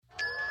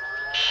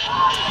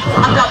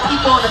I've got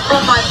people on the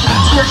front lines getting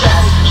tear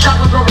gas, shot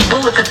with rubber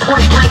bullets at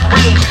point blank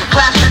range,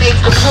 flash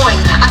grenades deploying.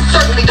 I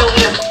certainly don't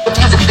need a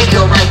music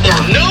video right now.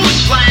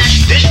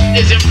 Newsflash, this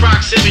is in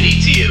proximity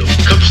to you.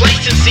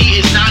 Complacency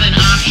is not an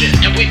option,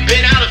 and we've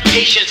been out of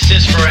patience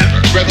since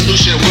forever.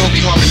 Revolution will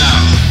be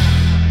harmonized.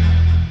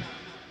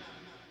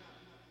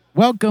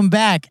 Welcome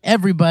back,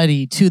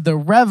 everybody, to The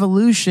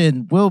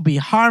Revolution Will Be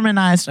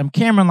Harmonized. I'm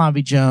Cameron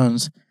Lobby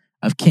Jones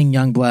of King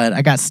Youngblood.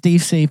 I got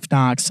Steve Safe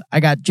Knox.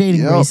 I got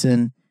Jaden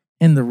Grayson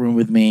in the room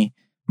with me.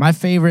 My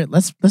favorite.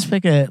 Let's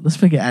pick an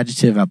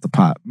adjective out the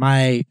pot.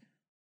 My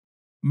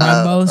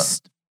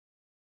most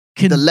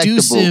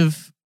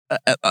conducive.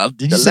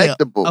 Did you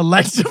delectable. say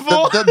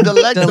electable?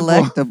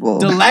 Delectable.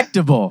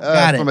 Delectable.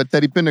 Got it. From a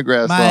Teddy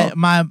Pendergrass song.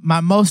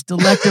 My most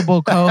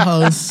delectable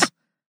co-hosts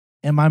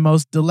and my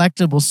most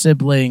delectable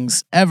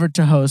siblings ever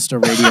to host a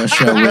radio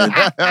show with.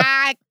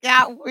 I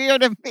got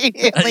weird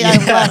immediately. I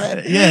love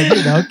it.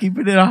 Yeah,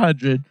 keeping it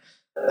 100.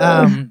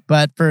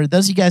 But for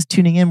those of you guys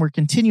tuning in, we're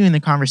continuing the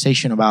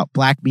conversation about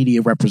Black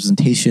media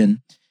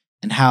representation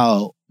and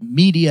how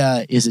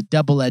media is a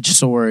double-edged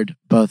sword,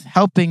 both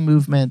helping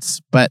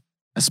movements, but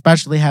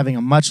especially having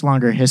a much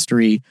longer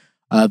history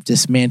of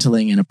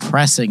dismantling and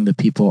oppressing the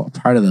people a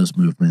part of those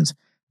movements.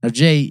 Now,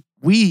 Jay,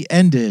 we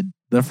ended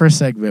the first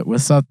segment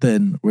with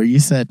something where you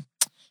said,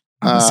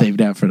 I'm going to save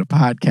that for the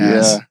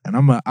podcast, and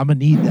I'm gonna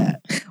need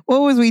that.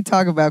 What was we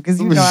talking about? Because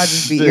I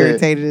just be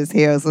irritated as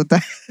hell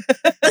sometimes.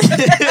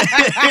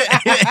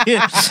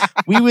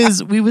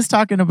 we was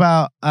talking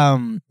about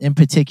in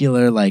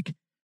particular, like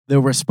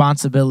the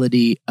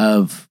responsibility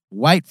of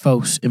white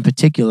folks in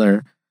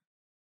particular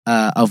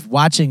of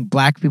watching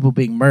Black people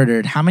being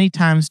murdered. How many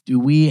times do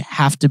we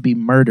have to be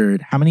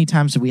murdered? How many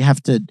times do we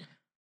have to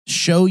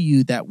show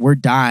you that we're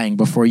dying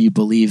before you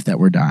believe that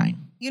we're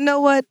dying? You know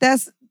what?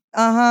 That's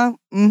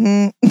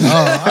mm-hmm.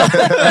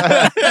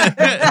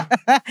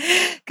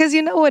 Because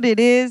you know what it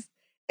is?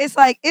 It's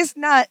like, it's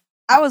not,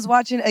 I was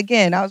watching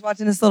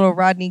this little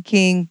Rodney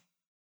King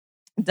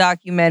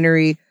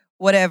documentary,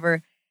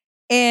 whatever.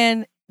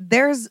 And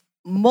there's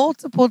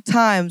multiple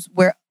times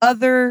where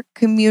other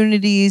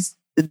communities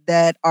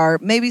that are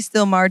maybe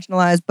still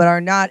marginalized, but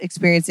are not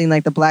experiencing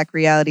like the Black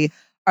reality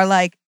are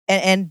like,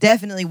 and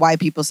definitely white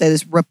people say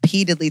this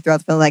repeatedly throughout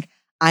the film, like,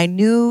 I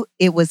knew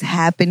it was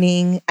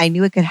happening. I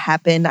knew it could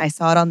happen. I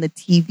saw it on the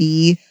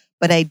TV,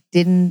 but I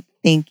didn't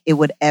think it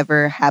would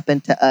ever happen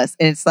to us.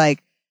 And it's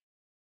like,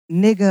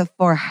 nigga,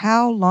 for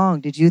how long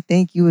did you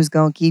think you was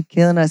going to keep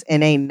killing us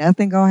and ain't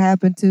nothing going to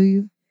happen to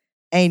you?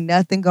 Ain't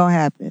nothing going to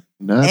happen.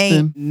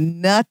 Ain't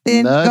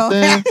nothing going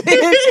to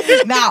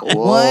happen. Not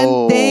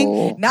one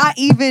thing. Not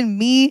even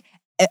me.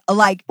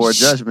 Like, for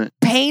judgment.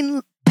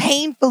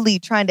 Painfully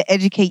trying to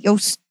educate your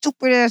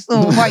stupid ass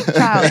little white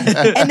child,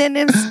 and then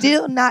them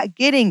still not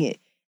getting it.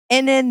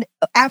 And then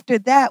after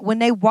that, when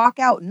they walk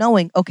out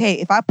knowing, okay,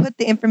 if I put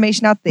the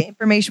information out, the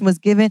information was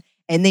given,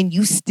 and then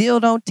you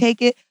still don't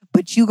take it,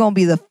 but you gonna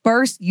be the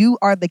first, you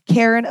are the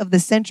Karen of the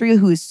century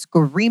who is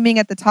screaming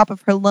at the top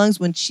of her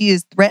lungs when she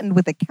is threatened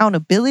with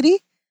accountability,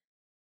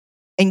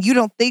 and you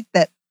don't think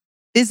that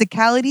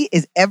physicality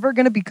is ever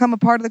going to become a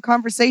part of the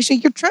conversation,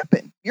 you're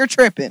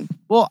tripping.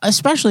 Well,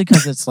 especially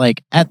because it's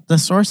like at the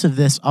source of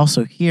this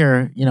also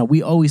here,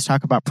 we always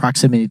talk about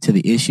proximity to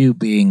the issue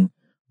being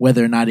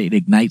whether or not it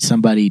ignites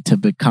somebody to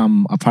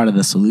become a part of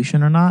the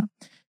solution or not.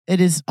 It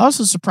is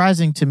also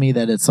surprising to me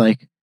that it's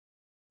like,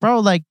 bro,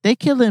 like they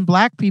killing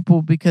Black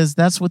people because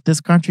that's what this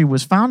country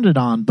was founded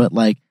on, but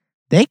like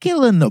they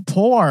killing the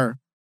poor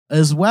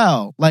as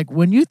well. Like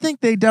when you think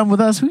they done with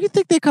us, who you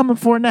think they coming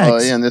for next? Oh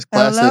yeah, and this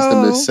class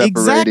system is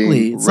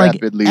separating It's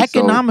rapidly. Like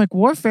economic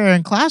warfare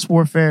and class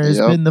warfare has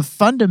been the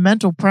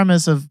fundamental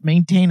premise of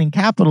maintaining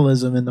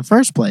capitalism in the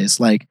first place.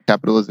 Like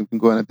capitalism can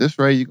go on at this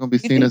rate, you're gonna be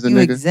seen as a you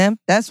nigga.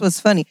 Exempt? That's what's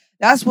funny.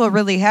 That's what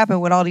really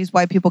happened when all these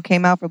white people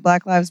came out for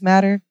Black Lives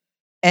Matter,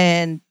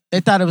 and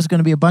they thought it was going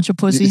to be a bunch of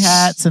pussy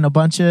hats and a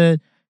bunch of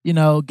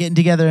getting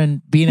together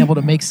and being able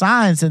to make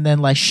signs, and then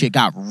like shit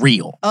got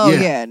real. Oh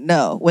yeah,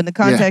 no. When the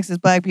context is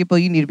Black people,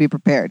 you need to be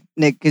prepared,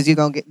 Nick, because they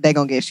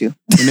gonna get you.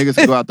 The niggas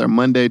can go out there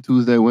Monday,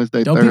 Tuesday,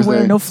 Wednesday, don't Thursday. Don't be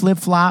wearing no flip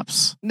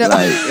flops. No,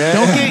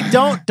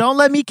 don't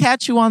let me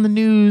catch you on the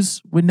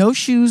news with no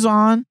shoes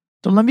on.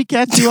 Don't let me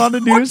catch you on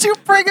the news. Won't you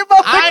bring him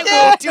up I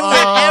again? will do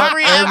it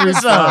every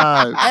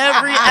episode.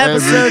 Every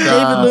episode,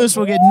 David Lewis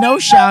will get no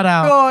shout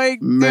out.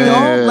 Don't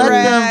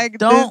let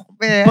them.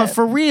 But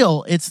for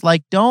real, it's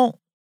like don't.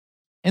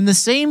 In the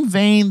same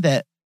vein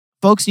that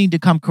folks need to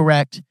come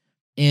correct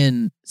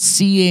in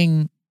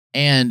seeing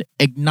and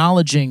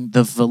acknowledging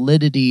the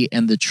validity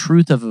and the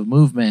truth of a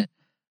movement,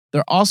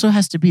 there also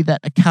has to be that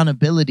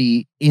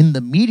accountability in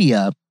the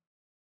media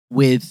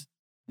with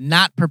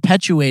not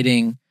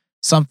perpetuating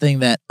something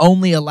that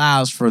only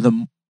allows for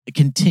the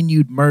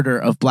continued murder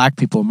of Black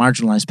people,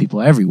 marginalized people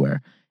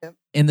everywhere. Yep.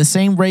 In the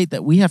same rate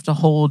that we have to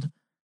hold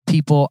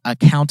people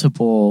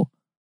accountable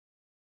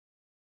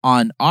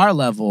on our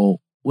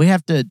level, we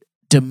have to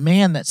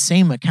demand that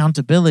same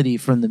accountability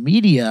from the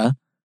media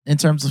in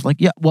terms of like,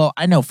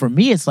 I know for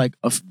me, it's like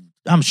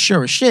I'm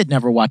sure as shit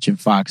never watching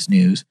Fox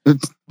News.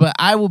 But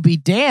I will be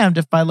damned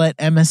if I let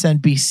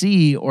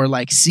MSNBC or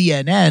like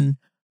CNN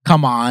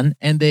come on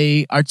and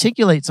they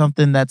articulate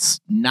something that's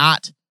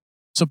not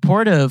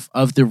supportive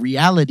of the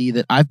reality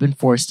that I've been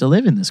forced to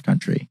live in this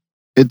country.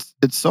 It's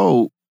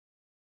so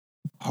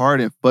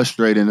hard and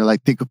frustrating to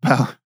like think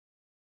about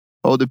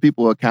holding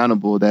people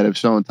accountable that have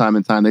shown time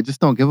and time they just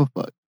don't give a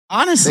fuck.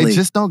 Honestly. They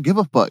just don't give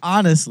a fuck.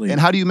 Honestly. And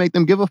how do you make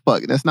them give a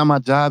fuck? That's not my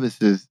job. It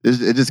just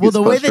gets well,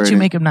 the way that you frustrating.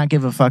 make them not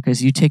give a fuck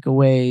is you take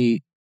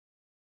away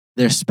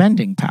their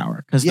spending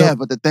power. Yeah,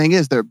 but the thing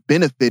is, they're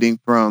benefiting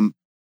from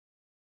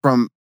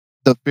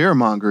the fear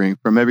mongering,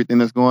 from everything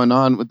that's going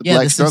on with the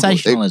black the struggle.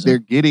 sensationalism. They're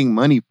getting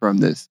money from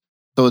this.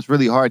 So it's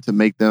really hard to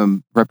make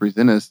them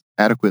represent us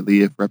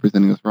adequately if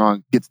representing us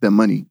wrong gets them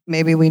money.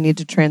 Maybe we need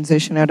to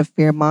transition out of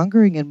fear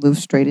mongering and move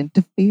straight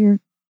into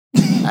fear.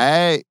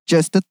 Hey.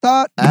 Just a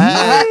thought.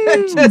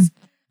 Hey.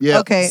 Yeah.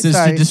 Okay, Sister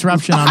sorry.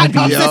 disruption on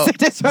the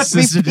beat.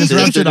 Sister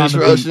disruption on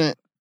the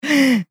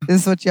beat.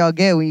 This is what y'all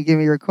get when you give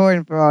me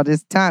recording for all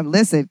this time.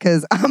 Listen,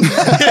 because I'm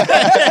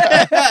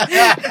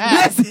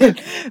listen,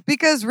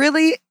 because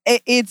really,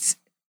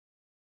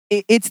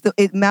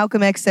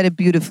 Malcolm X said it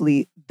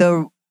beautifully.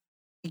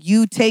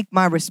 You take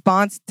my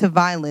response to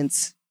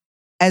violence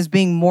as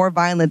being more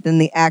violent than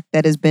the act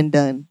that has been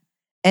done,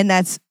 and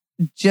that's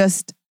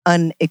just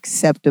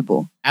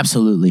unacceptable.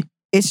 Absolutely,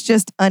 it's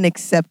just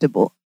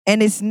unacceptable,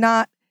 and it's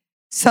not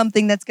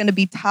something that's going to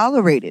be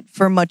tolerated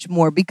for much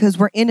more because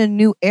we're in a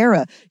new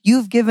era.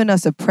 You've given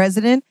us a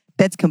president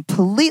that's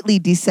completely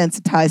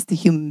desensitized to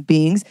human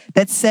beings,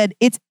 that said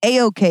it's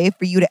A-okay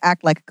for you to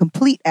act like a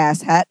complete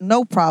asshat,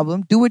 no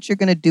problem, do what you're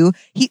going to do.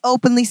 He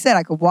openly said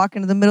I could walk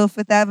into the middle of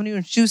Fifth Avenue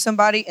and shoot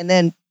somebody and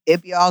then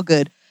it'd be all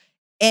good.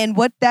 And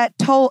what that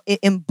told, it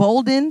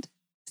emboldened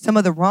some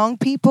of the wrong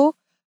people,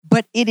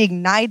 but it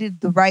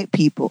ignited the right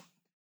people.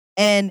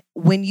 And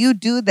when you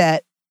do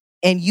that,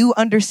 and you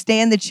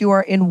understand that you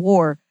are in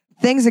war,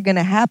 things are going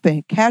to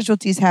happen.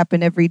 Casualties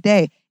happen every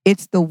day.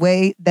 It's the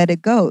way that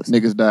it goes.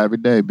 Niggas die every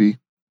day, B.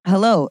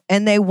 Hello.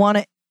 And they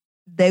want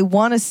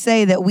to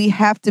say that we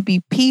have to be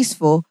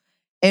peaceful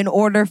in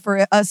order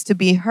for us to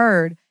be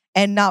heard.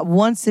 And not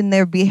once in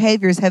their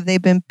behaviors have they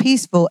been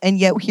peaceful. And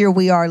yet here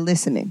we are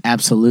listening.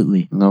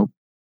 Absolutely. Nope.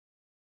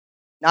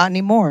 Not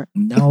anymore.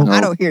 No.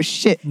 I don't hear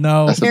shit.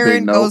 No.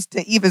 Karen goes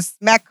to even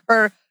smack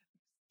her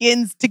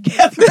skins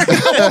together.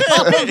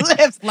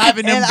 Lips.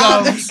 Flapping them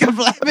gums.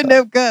 Flapping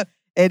them gums.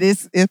 And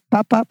it's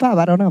pop, pop, pop.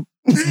 I don't know.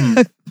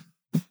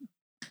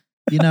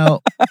 You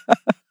know.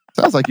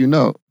 Sounds like you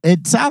know.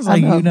 It sounds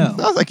like you know.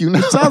 Sounds like you know.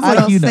 It sounds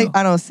like you know.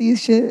 I don't see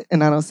shit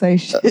and I don't say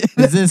shit.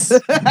 Is this? You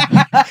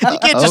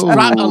can't just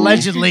drop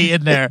allegedly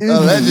in there.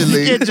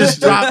 Allegedly. You can't just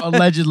drop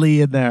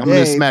allegedly in there. I'm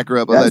going to smack her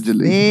up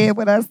allegedly. Yeah,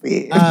 what I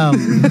see.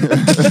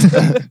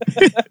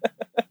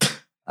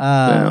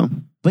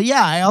 Damn. But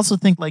yeah, I also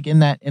think like in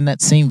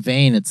that same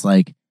vein, it's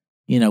like,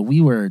 you know,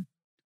 we were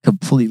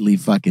completely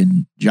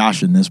fucking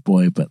joshing this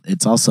boy, but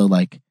it's also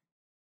like,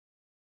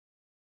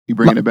 you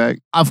bringing it back?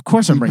 Of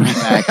course I'm bringing it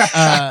back.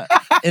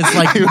 It's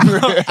like,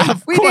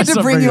 we need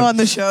to bring you on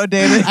the show,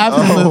 David.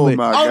 Absolutely. Oh,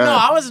 my God. God. No,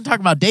 I wasn't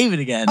talking about David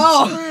again.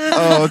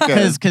 Oh,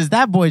 okay. Because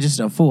that boy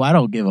just a fool. I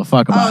don't give a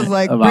fuck about it. I was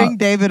like, bring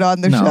David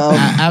on the no, show.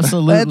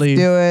 Absolutely.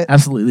 Let's do it.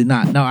 Absolutely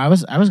not. No, I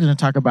was going to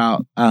talk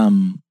about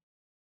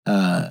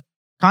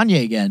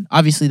Kanye again.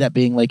 Obviously, that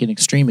being like an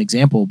extreme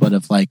example, but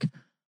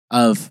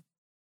of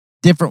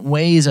different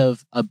ways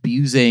of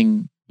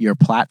abusing your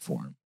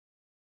platform.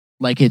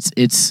 Like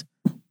it's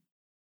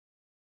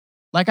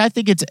like I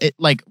think it's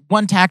like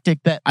one tactic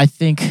that I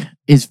think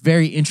is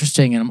very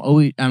interesting, and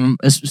I'm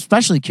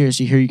especially curious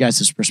to hear you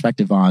guys'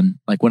 perspective on.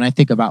 Like when I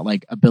think about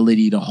like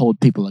ability to hold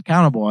people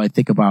accountable, I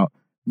think about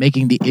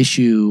making the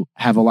issue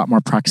have a lot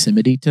more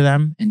proximity to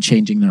them and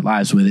changing their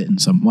lives with it in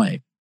some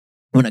way.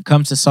 When it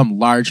comes to some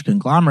large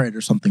conglomerate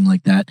or something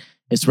like that,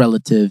 it's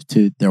relative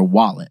to their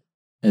wallet,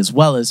 as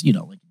well as, you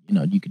know,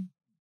 you could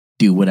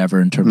do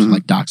whatever in terms of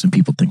like doxing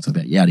people, things like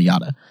that, yada,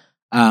 yada.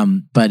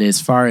 But as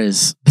far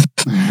as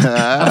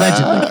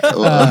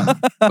allegedly,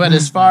 but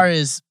as far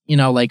as, you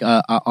know, like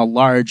a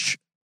large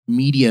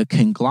media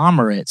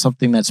conglomerate,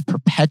 something that's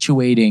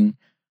perpetuating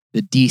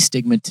the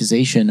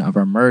destigmatization of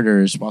our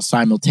murders while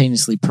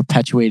simultaneously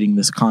perpetuating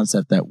this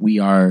concept that we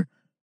are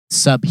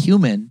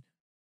subhuman,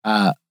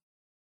 the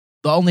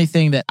only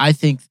thing that I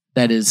think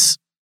that is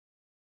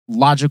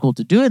logical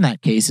to do in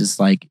that case is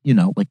like, you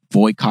know, like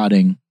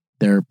boycotting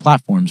their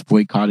platforms,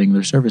 boycotting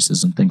their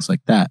services and things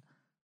like that.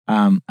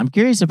 I'm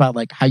curious about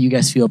like how you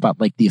guys feel about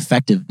like the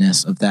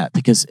effectiveness of that,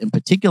 because in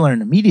particular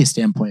in a media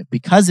standpoint,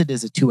 because it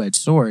is a two-edged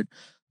sword,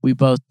 we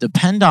both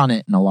depend on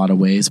it in a lot of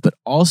ways, but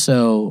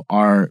also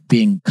are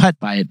being cut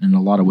by it in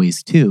a lot of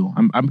ways too.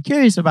 I'm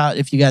curious about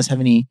if you guys have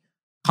any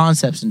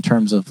concepts in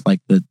terms of like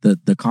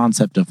the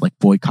concept of like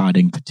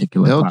boycotting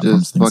particular platforms. They'll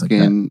just things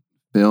fucking like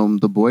film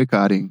the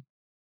boycotting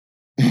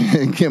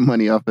and get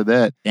money off of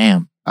that.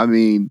 Damn. I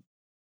mean,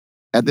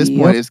 at this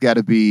point, it's got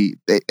to be,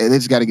 they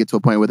just got to get to a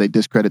point where they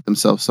discredit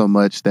themselves so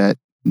much that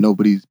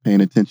nobody's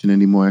paying attention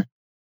anymore.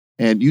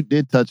 And you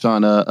did touch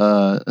on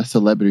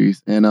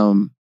celebrities, and I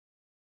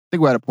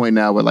think we're at a point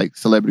now where like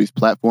celebrities'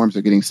 platforms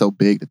are getting so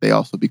big that they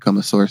also become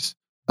a source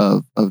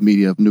of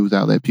media, of news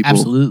outlet. People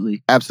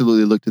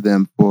absolutely look to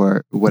them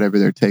for whatever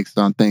their takes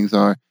on things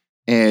are,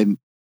 and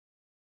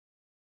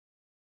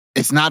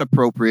it's not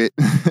appropriate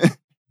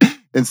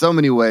in so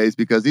many ways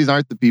because these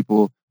aren't the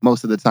people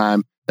most of the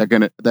time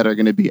that are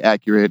gonna be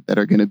accurate, that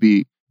are gonna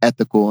be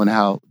ethical in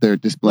how they're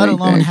displaying let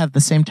alone things. have the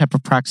same type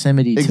of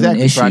proximity to an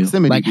issue.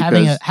 Like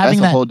having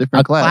a whole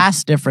different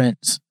class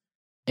difference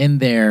in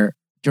there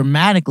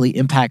dramatically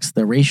impacts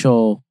the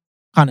racial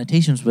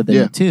connotations within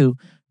it too.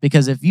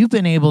 Because if you've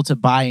been able to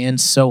buy in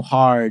so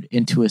hard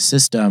into a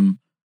system,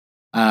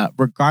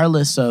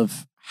 regardless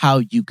of how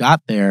you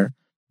got there,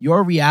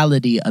 your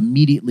reality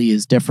immediately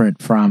is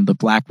different from the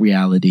Black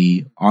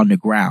reality on the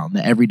ground,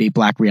 the everyday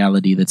Black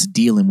reality that's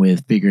dealing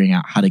with figuring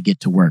out how to get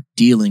to work,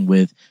 dealing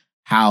with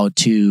how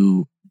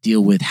to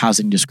deal with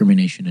housing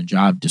discrimination and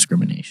job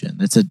discrimination.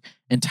 That's an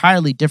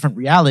entirely different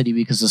reality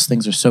because those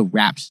things are so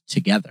wrapped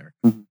together.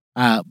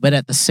 Mm-hmm. But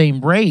at the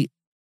same rate,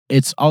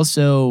 it's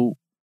also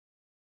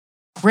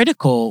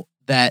critical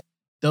that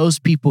those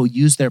people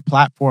use their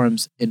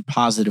platforms in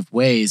positive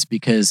ways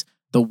because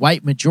the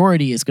white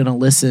majority is going to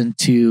listen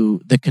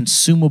to the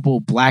consumable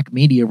Black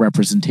media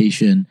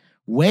representation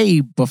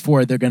way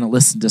before they're going to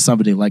listen to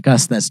somebody like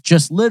us that's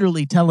just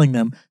literally telling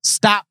them,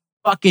 stop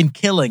fucking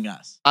killing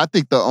us. I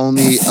think the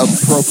only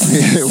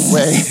appropriate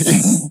way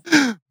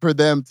for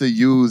them to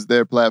use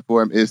their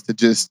platform is to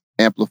just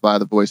amplify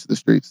the voice of the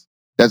streets.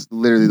 That's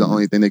literally the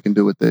only thing they can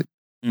do with it.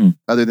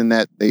 Other than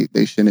that,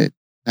 they shouldn't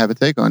have a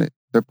take on it.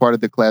 They're part of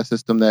the class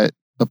system that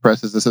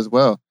oppresses us as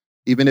well.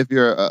 Even if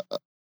you're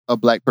a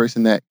Black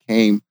person that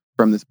came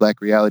from this Black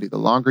reality, the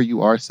longer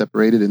you are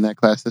separated in that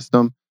class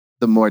system,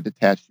 the more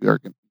detached you are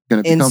going to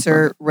become.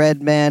 Insert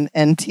Redman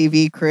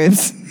MTV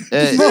Cribs.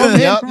 Yep, you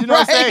know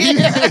what I'm saying?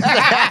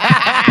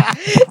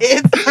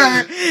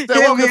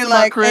 It'll be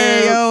like,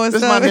 hey, yo, what's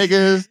this up? my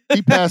niggas.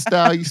 He passed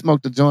out. You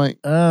smoked a joint.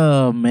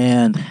 Oh,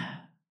 man.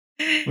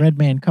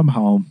 Redman, come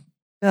home.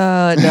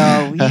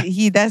 No,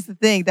 he. That's the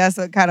thing. That's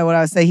kind of what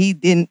I would say.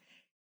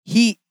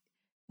 You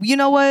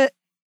know what?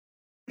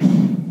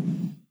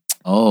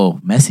 Oh,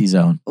 messy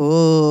zone.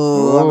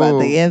 Oh, I'm about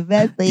to get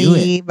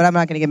messy. But I'm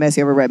not going to get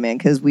messy over Redman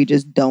because we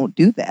just don't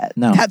do that.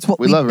 No. That's what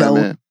we love don't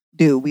Redman.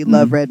 do. We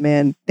love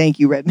Redman. Thank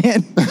you,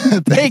 Redman.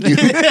 Thank you.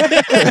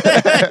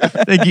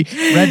 Thank you.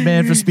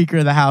 Redman for Speaker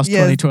of the House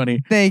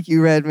 2020. Thank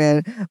you,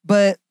 Redman.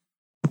 But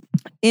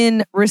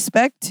in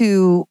respect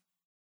to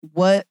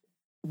what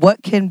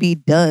can be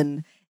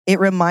done, it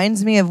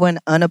reminds me of when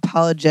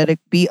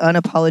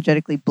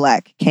unapologetically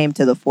Black came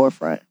to the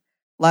forefront.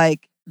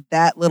 Like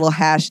that little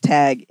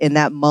hashtag in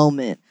that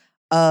moment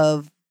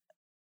of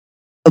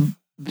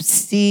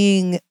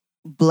seeing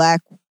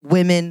Black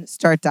women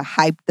start to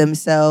hype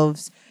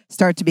themselves,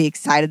 start to be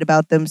excited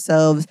about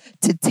themselves,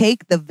 to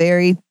take the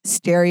very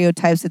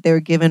stereotypes that they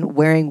were given,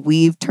 wearing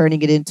weave,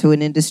 turning it into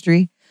an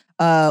industry,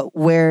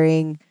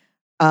 having,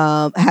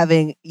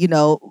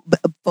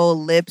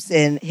 full lips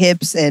and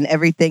hips and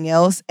everything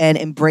else, and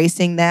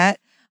embracing that,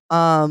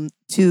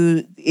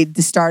 to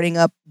starting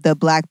up the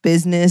Black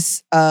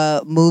business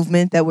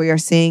movement that we are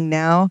seeing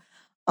now.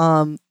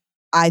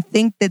 I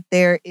think that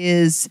there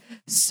is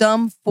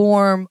some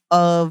form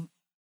of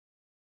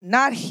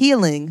not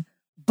healing,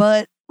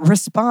 but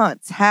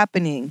response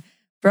happening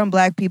from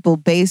Black people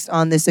based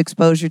on this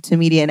exposure to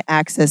media and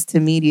access to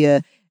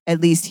media, at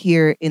least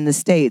here in the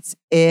States.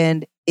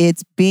 And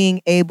it's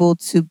being able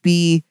to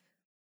be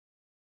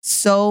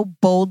so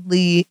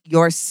boldly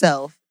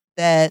yourself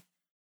and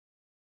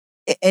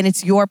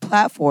it's your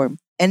platform.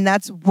 And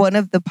that's one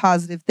of the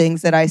positive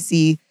things that I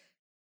see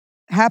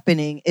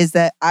happening is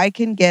that I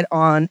can get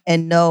on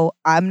and know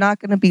I'm not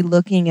going to be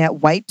looking at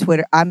white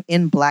Twitter. I'm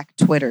in Black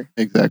Twitter.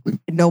 Exactly.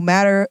 No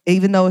matter,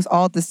 even though it's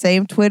all the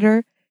same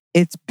Twitter,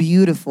 it's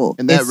beautiful.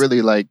 And that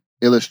really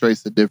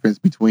illustrates the difference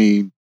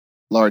between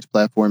large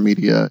platform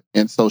media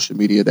and social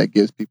media that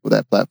gives people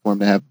that platform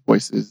to have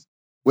voices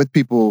with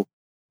people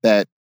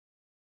that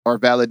are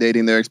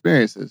validating their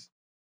experiences.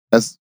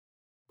 That's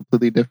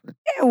completely different.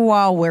 And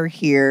while we're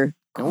here,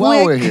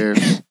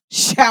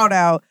 shout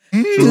out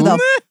to the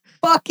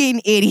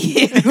fucking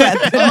idiot who had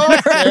the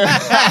nerve.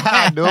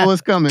 I knew it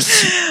was coming.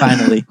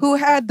 Finally. Who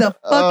had the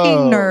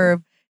fucking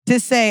nerve to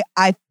say,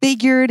 I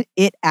figured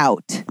it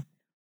out.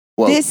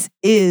 Whoa. This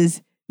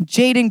is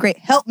Jaden Gray.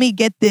 Help me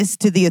get this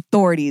to the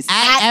authorities.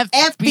 At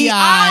FBI.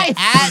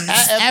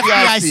 At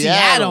FBI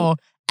Seattle.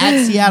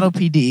 At Seattle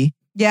PD.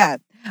 Yeah.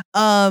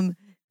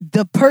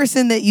 The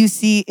person that you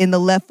see in the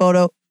left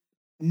photo,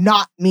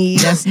 not me.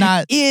 That's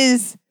not.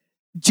 Is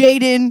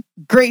Jaden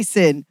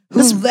Grayson,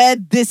 who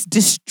led this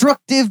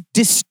destructive,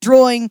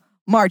 destroying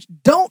march.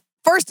 Don't,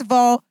 first of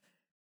all,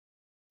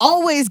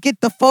 always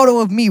get the photo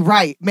of me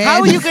right, man.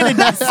 How are you gonna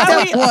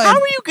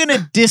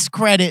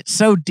discredit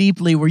so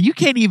deeply where you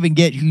can't even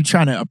get who you're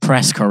trying to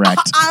oppress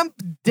correct? I'm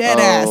dead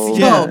ass.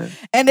 Yeah.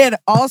 And then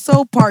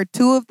also part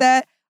 2 of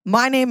that,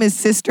 my name is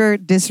Sister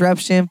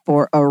Disruption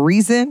for a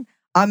reason.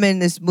 I'm in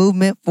this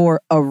movement for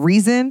a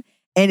reason.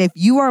 And if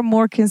you are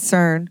more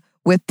concerned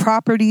with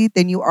property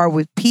than you are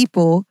with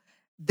people,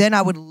 then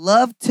I would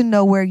love to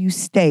know where you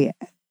stay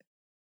at.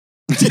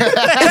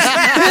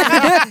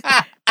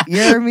 You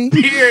heard me?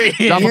 Period.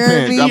 Drop a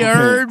pin, drop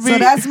a pin. So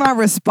that's my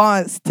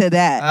response to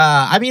that.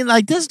 I mean,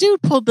 like, this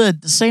dude pulled the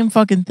same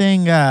fucking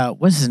thing.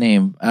 What's his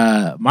name?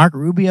 Mark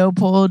Rubio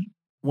pulled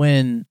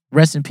when,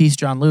 rest in peace,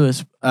 John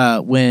Lewis.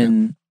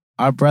 When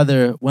our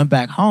brother went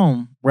back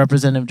home,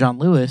 Representative John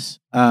Lewis.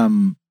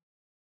 He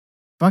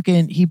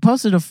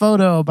posted a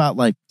photo about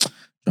like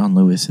John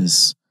Lewis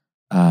is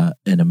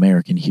an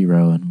American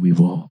hero, and we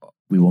will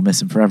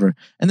miss him forever.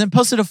 And then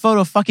posted a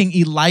photo of fucking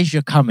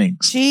Elijah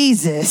Cummings.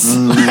 Jesus.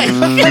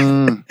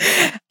 Mm.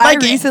 I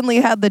recently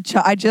had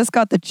I just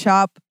got the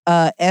CHOP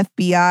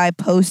FBI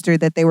poster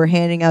that they were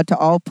handing out to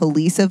all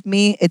police of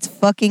me. It's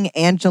fucking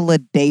Angela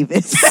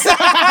Davis.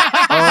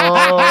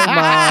 Oh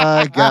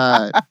my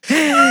God.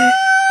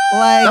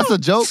 Like, that's a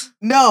joke?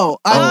 No,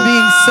 I'm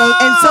being so...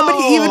 And somebody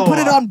even put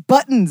it on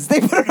buttons. They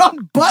put it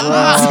on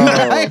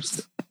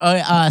buttons.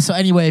 So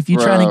anyway, if you're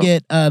trying to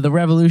get the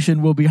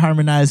Revolution Will Be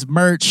Harmonized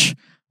merch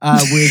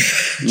with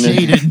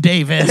Jaden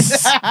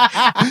Davis,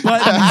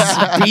 buttons,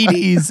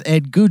 beanies,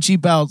 and Gucci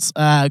belts,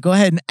 go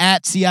ahead and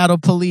at Seattle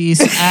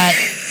Police, at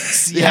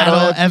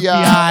Seattle FBI,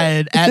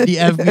 and at the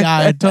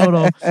FBI in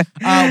total.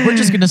 We're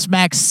just going to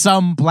smack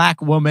some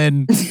black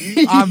woman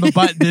on the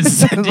button and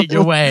send it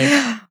your way.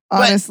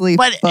 Honestly,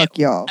 but fuck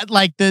y'all.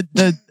 Like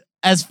the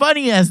as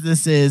funny as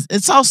this is,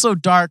 it's also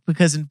dark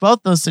because in both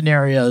those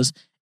scenarios,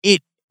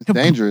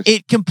 dangerous.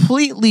 It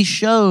completely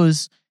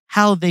shows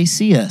how they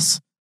see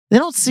us. They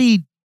don't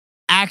see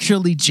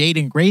actually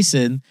Jaden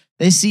Grayson.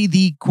 They see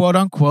the quote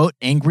unquote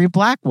angry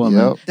black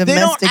woman. Yep.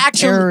 Domestic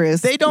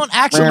terrorist. They don't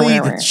actually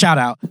shout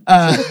out.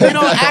 They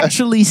don't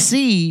actually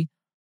see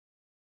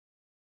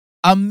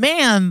a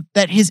man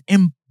that has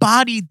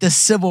embodied the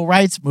civil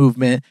rights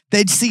movement.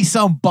 They'd see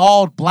some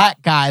bald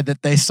black guy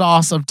that they saw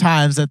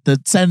sometimes at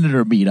the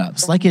senator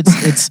meetups. Like it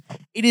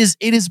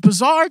is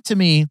bizarre to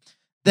me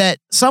that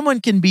someone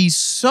can be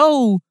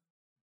so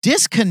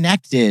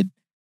disconnected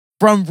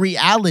from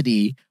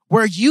reality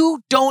where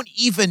you don't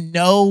even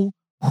know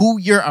who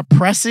you're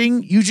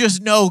oppressing. You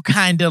just know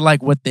kind of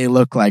like what they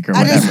look like or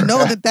whatever. I just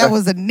know that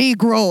was a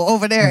Negro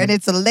over there and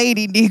it's a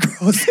lady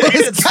Negro. So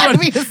it's got to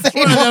be the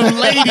same one of them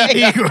lady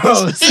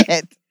Negroes.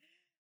 Shit.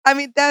 I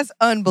mean, that's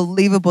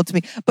unbelievable to me.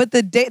 But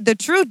the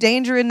true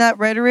danger in that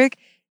rhetoric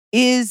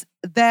is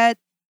that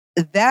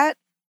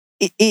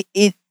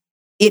it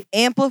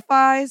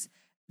amplifies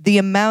the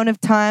amount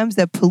of times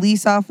that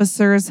police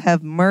officers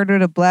have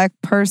murdered a black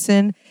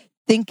person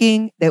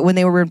thinking that when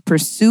they were in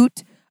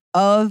pursuit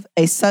of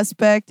a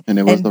suspect and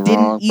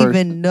didn't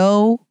even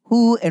know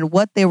who and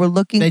what they were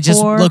looking for. They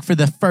just looked for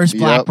the first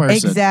black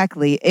person.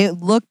 Exactly.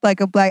 It looked like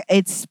a black.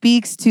 It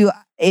speaks to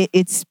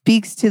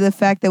the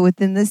fact that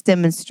within this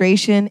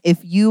demonstration, if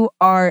you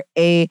are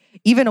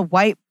even a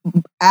white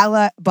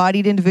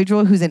ally-bodied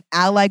individual who's an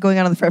ally going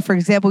out on the front. For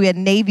example, we had a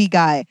Navy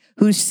guy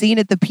who's seen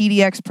at the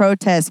PDX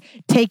protest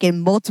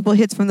taking multiple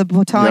hits from the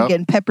baton,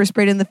 getting pepper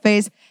sprayed in the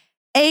face.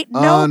 Ain't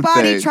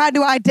nobody tried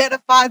to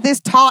identify this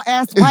tall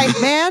ass white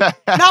man.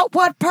 Not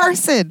one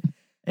person.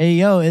 Hey,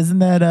 yo, isn't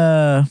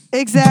that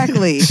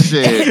exactly?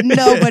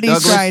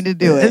 Nobody's trying to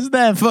do it. Isn't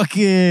that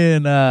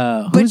fucking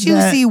but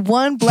you see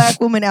one black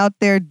woman out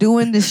there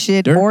doing the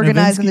shit,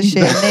 organizing the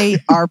shit, and they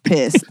are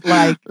pissed.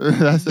 Like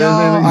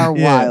y'all are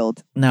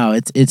wild. No,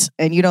 it's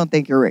and you don't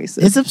think you're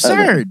racist. It's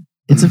absurd.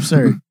 It's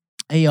absurd.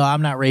 Hey, yo,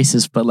 I'm not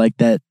racist, but like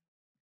that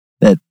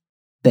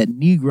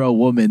Negro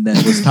woman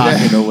that was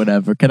talking or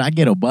whatever. Can I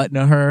get a button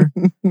of her?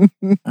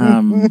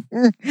 When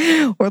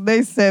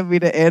they sent me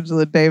the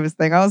Angela Davis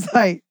thing, I was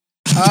like,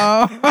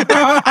 oh.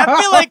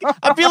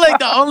 I feel like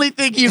the only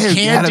thing you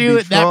can do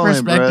in that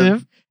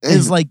perspective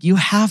is like you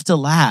have to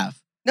laugh.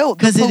 No,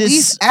 the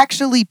police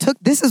actually took.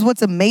 This is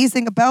what's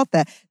amazing about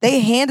that.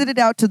 They handed it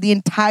out to the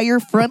entire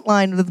front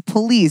line of the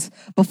police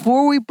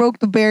before we broke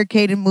the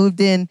barricade and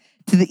moved in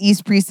to the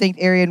East Precinct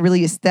area and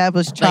really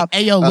established CHOP. Like,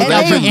 hey, yo, look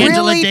out for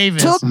Angela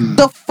Davis.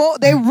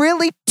 They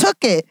really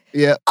took it.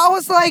 Yeah. I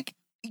was like,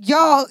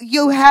 y'all,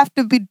 you have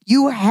to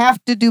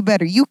do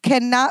better. You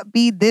cannot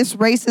be this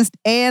racist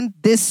and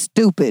this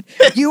stupid.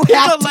 You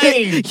have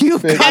to.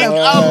 You've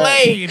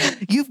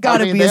got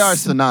to be. They are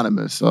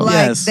synonymous. So. Like,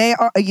 yes, they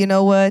are. You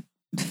know what?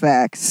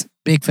 Facts.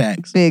 Big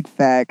facts. Big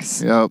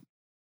facts. Yep.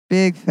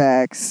 Big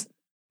facts.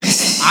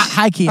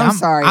 High key. I'm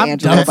sorry,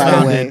 Angela. By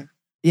the way.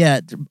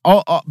 Yeah,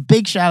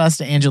 big shout outs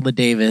to Angela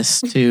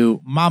Davis, to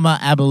Mama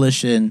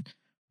Abolition.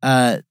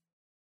 No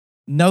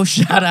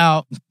shout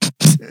out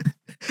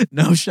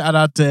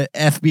to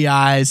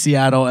FBI,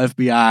 Seattle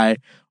FBI,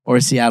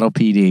 or Seattle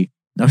PD.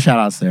 No shout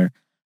outs there.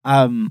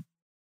 God,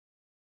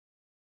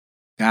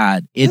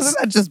 doesn't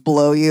that just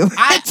blow you?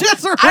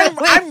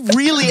 I'm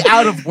really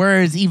out of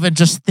words even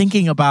just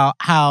thinking about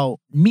how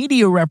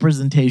media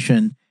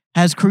representation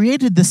has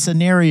created the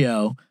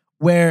scenario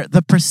where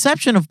the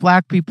perception of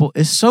black people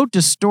is so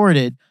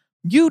distorted,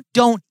 you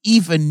don't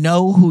even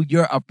know who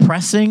you're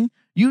oppressing.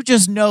 You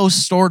just know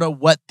sort of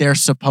what they're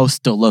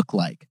supposed to look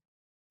like.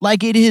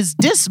 Like it has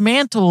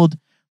dismantled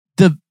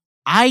the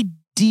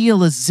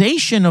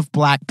idealization of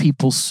black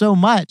people so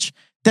much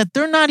that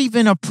they're not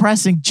even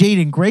oppressing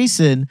Jaden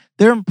Grayson.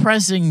 They're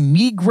oppressing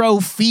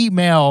Negro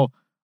female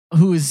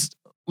who's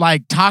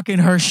like talking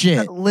her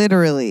shit.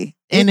 Literally.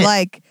 And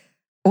like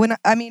when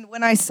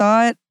I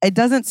saw it, it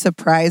doesn't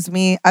surprise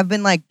me. I've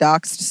been like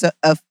doxxed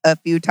a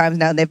few times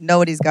now, and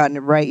nobody's gotten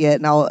it right yet.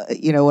 And I'll,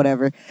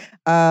 whatever.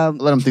 Let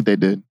them think they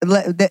did.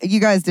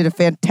 You guys did a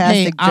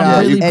fantastic job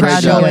I'm really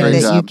at showing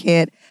that job. you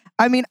can't.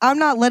 I mean, I'm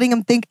not letting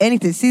them think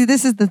anything. See,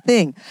 this is the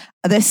thing.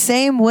 The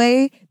same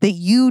way that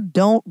you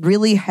don't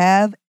really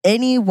have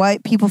any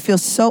white people feel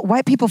so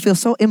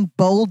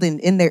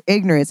emboldened in their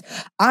ignorance.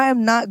 I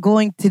am not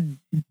going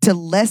to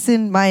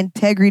lessen my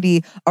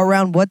integrity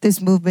around what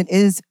this movement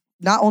is,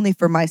 not only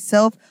for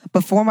myself,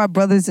 but for my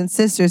brothers and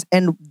sisters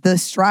and the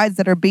strides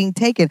that are being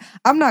taken.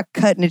 I'm not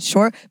cutting it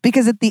short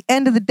because at the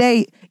end of the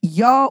day,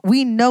 y'all,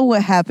 we know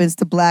what happens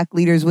to black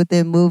leaders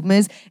within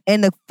movements.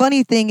 And the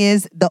funny thing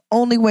is, the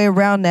only way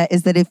around that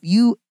is that if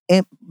you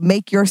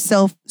make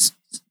yourself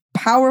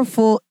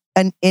powerful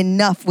and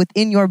enough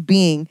within your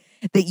being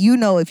that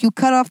if you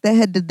cut off the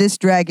head to this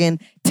dragon,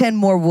 10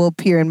 more will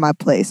appear in my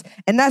place.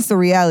 And that's the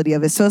reality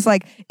of it. So it's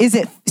like, is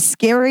it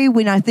scary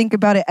when I think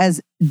about it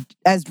as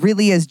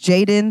really as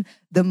Jaden,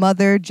 the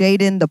mother,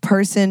 Jaden, the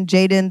person,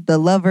 Jaden, the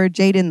lover,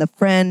 Jaden, the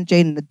friend,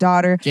 Jaden, the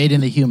daughter.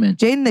 Jaden the human.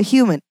 Jaden the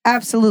human,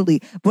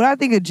 absolutely. But I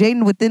think of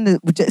Jaden within the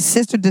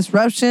Sister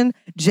Disruption,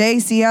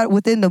 JC out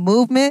within the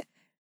movement,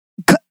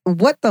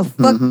 what the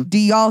fuck do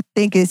y'all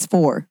think it's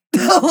for?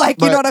 You know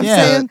what I'm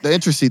saying? The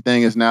interesting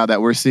thing is now that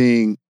we're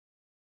seeing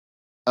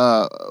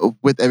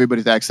with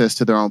everybody's access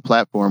to their own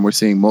platform, we're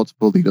seeing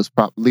multiple leaders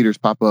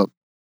pop up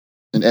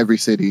in every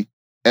city,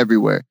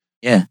 everywhere.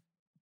 Yeah.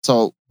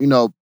 So,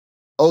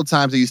 old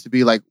times it used to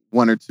be like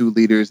one or two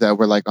leaders that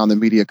were like on the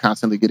media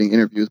constantly getting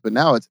interviews, but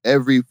now it's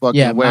every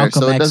fucking where.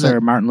 Malcolm So X or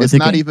Martin Luther it's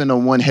not King. even a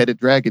one-headed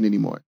dragon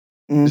anymore.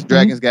 This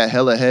dragon's got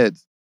hella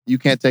heads. You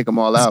can't take them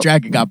all out. This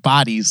dragon got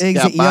bodies.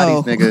 Got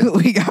bodies, nigga.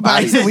 We got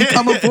bodies and we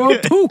coming for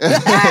them too.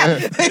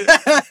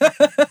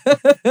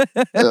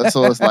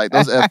 So it's like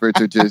those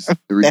efforts are just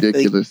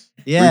ridiculous.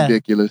 Yeah.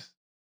 Ridiculous.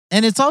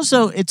 And it's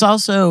also,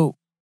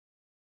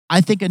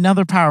 I think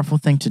another powerful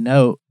thing to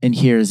note in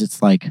here is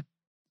it's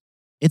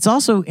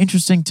also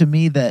interesting to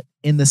me that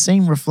in the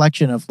same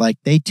reflection of like,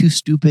 they too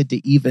stupid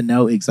to even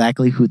know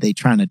exactly who they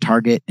trying to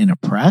target and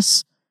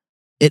oppress.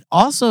 It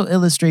also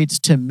illustrates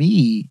to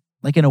me,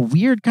 like in a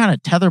weird kind of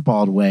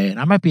tetherballed way, and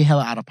I might be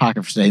hella out of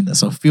pocket for saying this,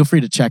 so feel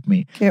free to check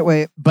me. Can't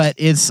wait. But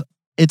it's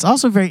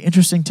also very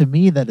interesting to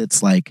me that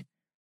it's like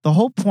the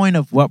whole point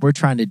of what we're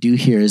trying to do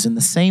here is in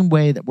the same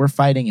way that we're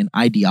fighting an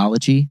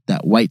ideology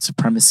that white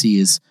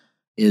supremacy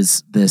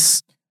is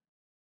this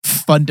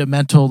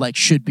fundamental, like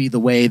should be the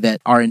way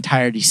that our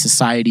entirety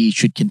society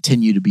should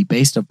continue to be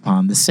based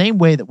upon. The same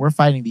way that we're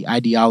fighting the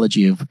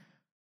ideology of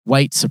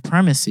white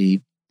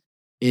supremacy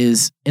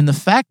is in the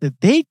fact that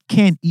they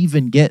can't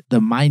even get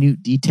the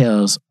minute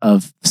details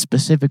of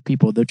specific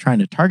people they're trying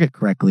to target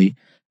correctly,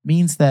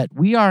 means that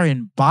we are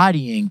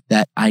embodying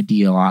that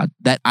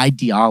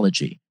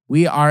ideology.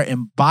 We are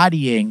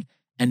embodying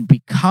and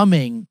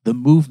becoming the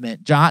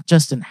movement, not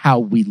just in how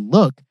we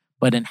look,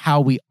 but in how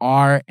we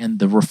are and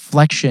the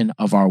reflection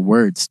of our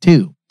words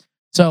too.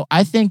 So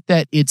I think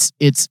that it's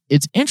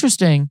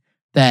interesting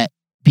that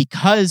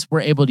because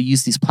we're able to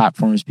use these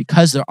platforms,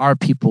 because there are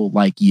people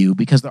like you,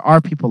 because there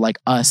are people like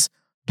us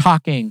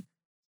talking,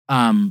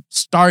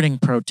 starting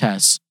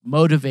protests,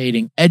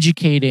 motivating,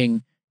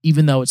 educating,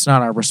 even though it's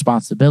not our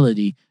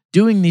responsibility,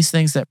 doing these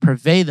things that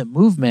purvey the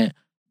movement,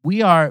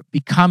 we are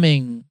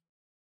becoming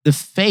the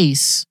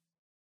face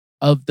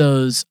of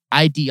those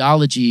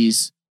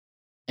ideologies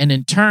and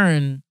in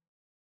turn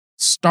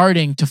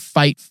starting to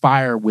fight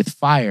fire with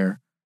fire.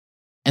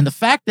 And the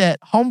fact that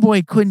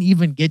Homeboy couldn't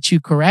even get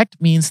you correct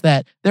means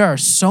that there are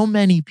so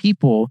many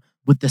people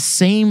with the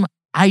same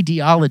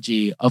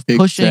ideology of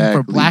pushing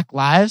for Black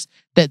lives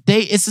that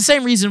it's the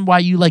same reason why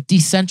you like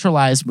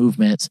decentralize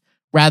movements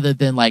rather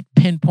than like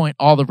pinpoint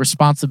all the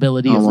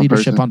responsibility of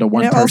leadership onto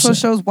one person. It also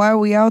shows why are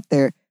we out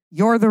there.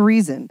 You're the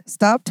reason.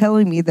 Stop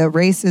telling me that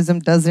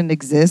racism doesn't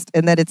exist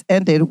and that it's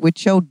ended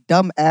with your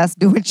dumb ass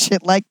doing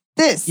shit like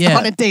this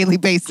on a daily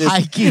basis.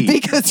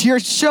 Because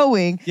you're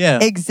showing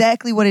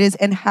exactly what it is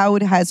and how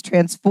it has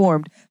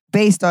transformed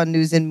based on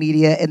news and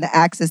media and the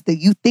access that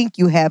you think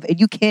you have, and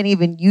you can't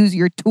even use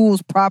your tools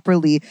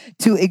properly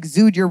to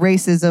exude your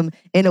racism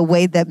in a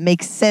way that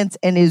makes sense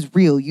and is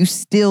real. You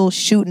still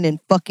shooting and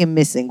fucking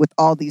missing with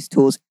all these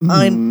tools.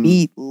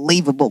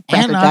 Unbelievable.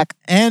 Fucking dumbass.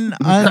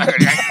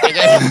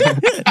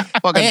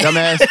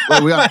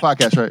 Wait, we on a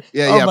podcast, right?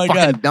 Yeah, my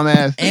fucking God.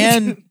 Dumbass.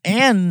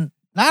 And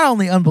not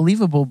only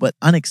unbelievable, but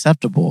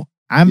unacceptable.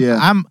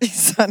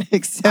 It's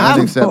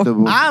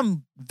unacceptable.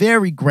 I'm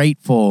very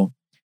grateful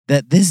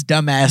that this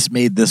dumbass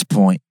made this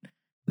point,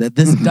 that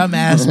this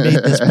dumbass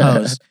made this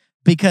post,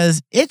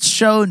 because it's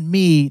shown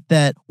me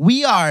that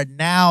we are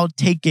now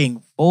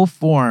taking full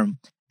form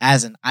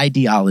as an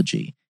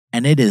ideology.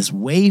 And it is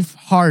way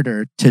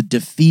harder to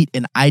defeat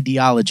an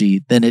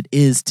ideology than it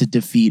is to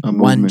defeat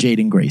one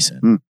Jaden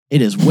Grayson.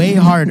 It is way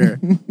harder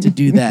to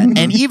do that.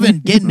 And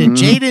even getting to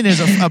Jaden is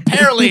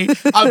apparently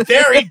a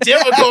very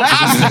difficult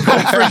obstacle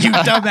for you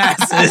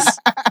dumbasses.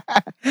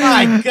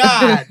 My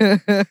God.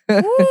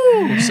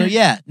 Woo. So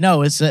yeah,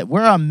 no, it's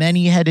we're a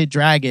many-headed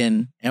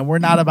dragon and we're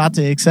not about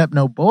to accept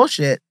no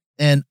bullshit.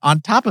 And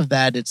on top of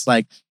that, it's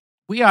like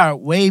we are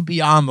way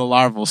beyond the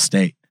larval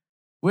state.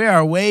 We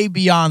are way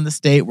beyond the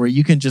state where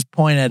you can just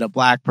point at a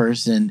black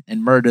person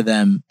and murder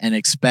them and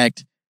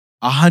expect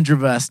 100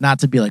 of us not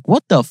to be like,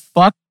 what the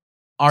fuck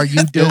are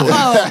you doing?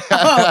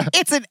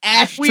 It's an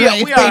ashtray.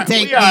 We are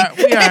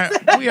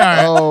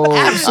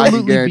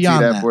absolutely I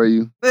beyond that that. for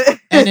you.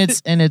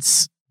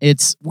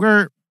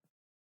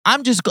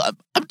 I'm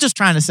just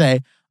trying to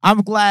say,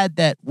 I'm glad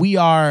that we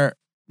are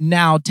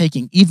now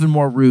taking even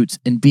more roots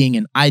in being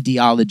an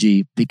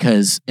ideology,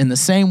 because in the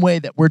same way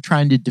that we're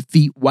trying to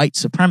defeat white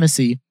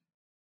supremacy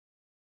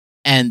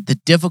and the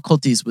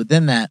difficulties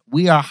within that,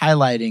 we are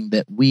highlighting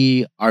that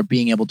we are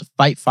being able to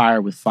fight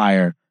fire with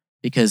fire,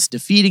 because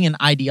defeating an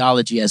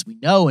ideology, as we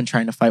know, and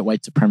trying to fight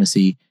white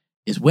supremacy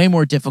is way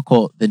more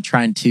difficult than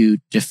trying to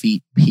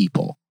defeat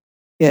people.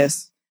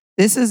 Yes.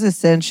 This is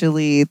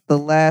essentially the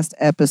last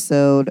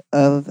episode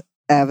of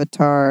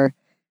Avatar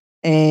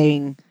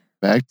Aang.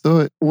 Back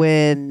to it.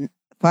 When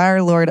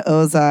Fire Lord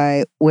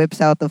Ozai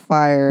whips out the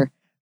fire,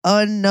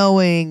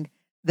 unknowing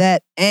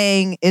that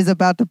Aang is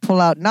about to pull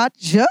out not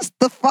just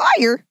the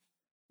fire,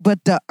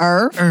 but the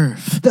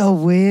earth, the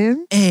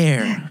wind,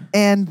 air,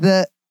 and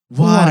the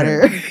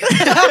water.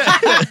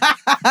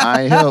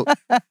 I help.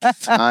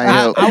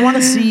 I want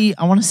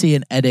to see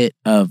an edit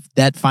of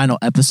that final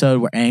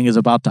episode where Aang is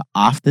about to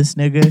off this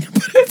nigga.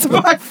 It's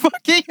my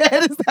fucking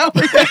head. Is that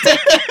what you're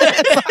thinking?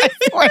 I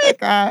swear to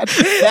God.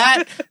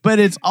 That, but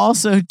it's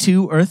also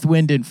 2 Earth,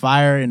 Wind, and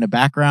Fire in the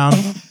background,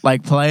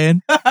 like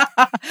playing.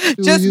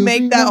 Just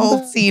make that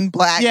whole scene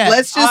black. Yeah,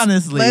 let's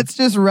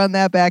just run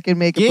that back and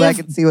make it black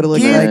and see what it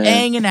looks give like.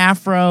 Aang an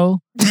afro.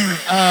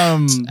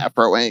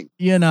 Afro Aang.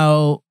 You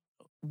know,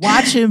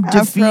 watch him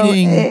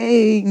defeating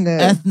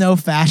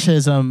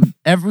ethno-fascism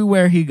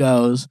everywhere he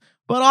goes.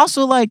 But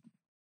also, like,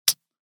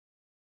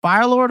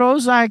 Fire Lord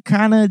Ozai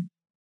kind of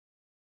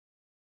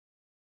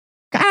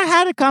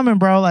had it coming,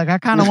 bro. Like, I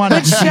kind of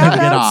wanted to shout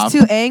get outs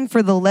off. to Aang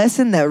for the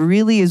lesson that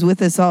really is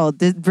with us all,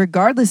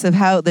 regardless of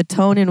how the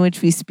tone in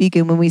which we speak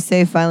and when we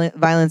say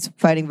violence,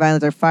 fighting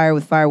violence, or fire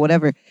with fire,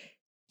 whatever.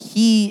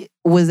 He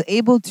was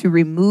able to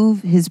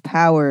remove his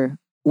power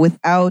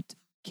without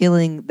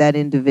killing that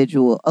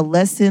individual. A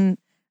lesson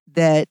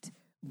that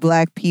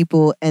Black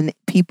people and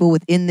people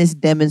within this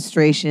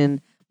demonstration,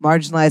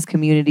 marginalized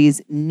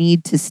communities,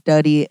 need to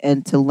study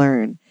and to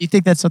learn. You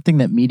think that's something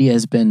that media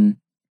has been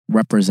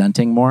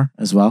representing more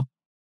as well?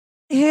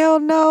 Hell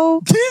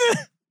no.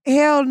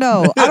 Hell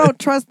no. I don't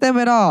trust them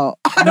at all.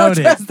 I don't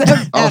Noted. trust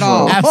them at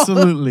all.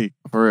 Absolutely.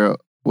 For real.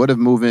 What if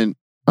removing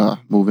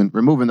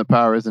the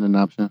power isn't an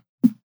option?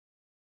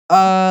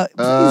 Please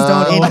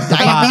don't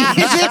indict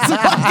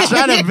me.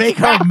 Trying to make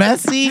her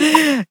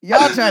messy.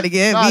 Y'all trying to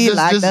get me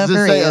locked up for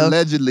just say real.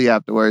 allegedly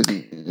afterwards.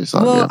 It's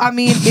all Well, good. I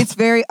mean, it's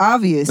very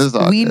obvious. It's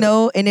all We good.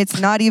 know, and it's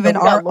not even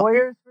We got our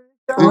lawyers for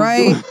this show?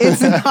 right.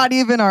 It's not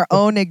even our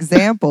own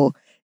example.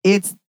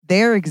 It's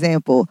their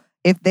example.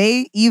 If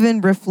they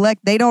even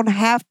reflect, they don't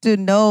have to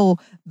know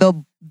the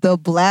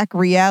Black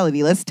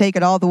reality. Let's take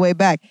it all the way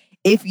back.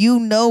 If you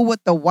know what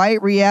the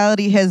white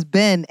reality has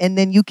been, and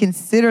then you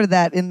consider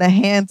that in the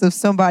hands of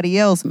somebody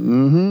else,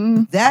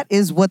 that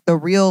is what the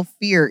real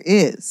fear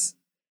is.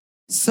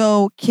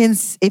 So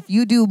if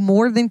you do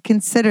more than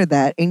consider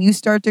that and you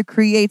start to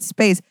create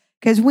space,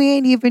 because we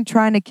ain't even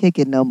trying to kick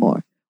it no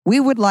more. We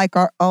would like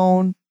our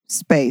own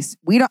space.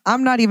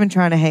 I'm not even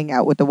trying to hang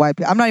out with the white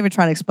people. I'm not even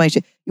trying to explain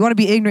shit. You want to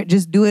be ignorant,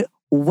 just do it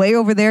way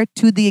over there,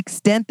 to the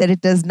extent that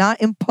it does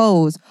not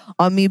impose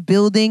on me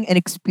building and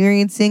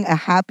experiencing a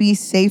happy,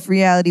 safe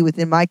reality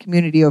within my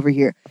community over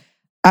here.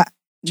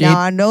 Now,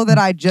 I know that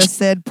I just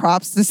said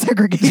props to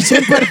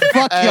segregation, but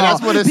fuck y'all.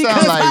 That's what it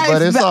sounds like,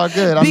 but it's all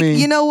good. I mean,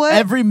 you know what?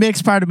 Every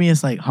mixed part of me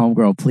is like,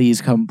 homegirl,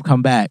 please come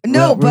back.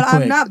 No, real but I'm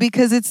quick. not,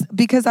 because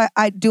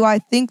I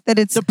think that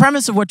it's The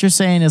premise of what you're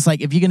saying is like,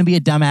 if you're going to be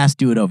a dumbass,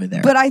 do it over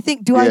there. But I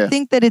think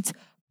that it's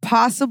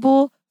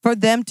possible for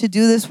them to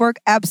do this work?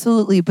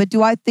 Absolutely. But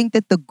do I think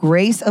that the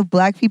grace of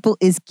Black people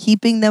is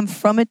keeping them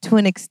from it to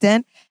an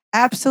extent?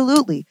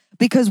 Absolutely.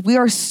 Because we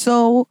are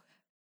so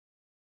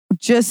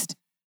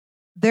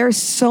there's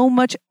so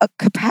much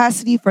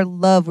capacity for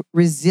love,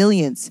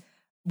 resilience.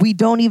 We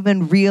don't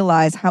even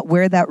realize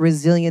where that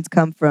resilience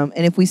comes from.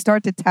 And if we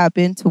start to tap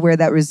into where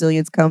that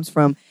resilience comes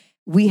from,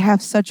 we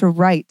have such a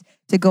right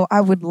to go,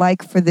 I would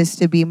like for this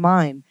to be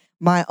mine,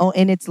 my own.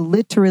 And it's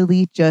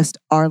literally just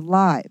our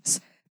lives.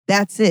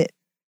 That's it.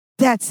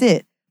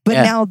 But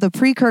now the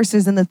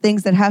precursors and the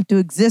things that have to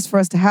exist for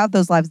us to have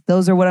those lives,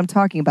 those are what I'm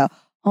talking about.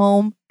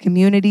 Home,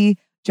 community,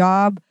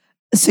 job,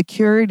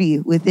 security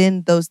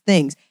within those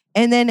things.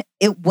 And then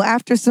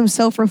after some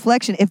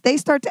self-reflection, if they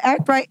start to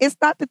act right, it's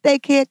not that they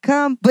can't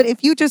come, but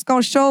if you just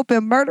gonna show up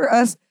and murder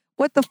us,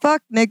 What the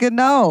fuck, nigga?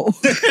 No.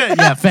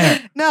 Yeah,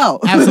 fair. No.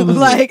 Absolutely.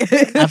 Like,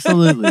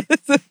 Absolutely.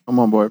 I'm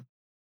on board.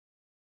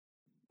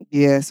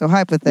 Yeah, so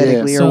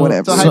hypothetically Yeah, or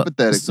whatever. So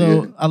hypothetically.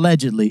 So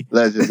allegedly.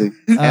 Allegedly.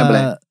 And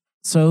black.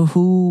 So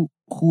who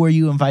are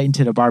you inviting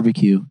to the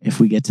barbecue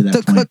if we get to that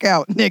The point?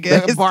 cookout,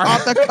 nigga. It's called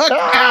the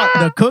cookout.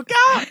 The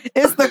cookout?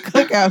 It's the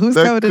cookout. Who's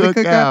coming to the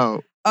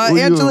cookout? Who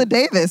you- Angela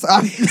Davis,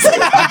 obviously.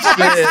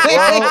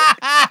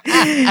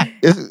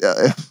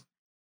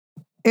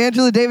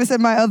 Angela Davis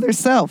and my other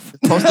self.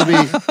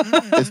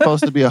 It's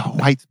supposed to be a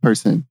white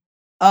person.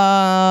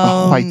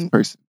 A white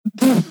person.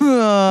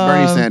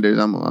 Bernie Sanders.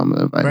 I'm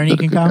gonna invite Bernie him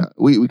to the can come? cookout.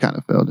 We kind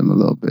of failed him a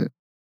little bit.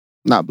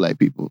 Not black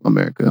people,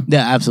 America.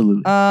 Yeah,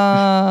 absolutely.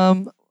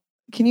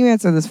 Can you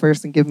answer this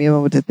first and give me a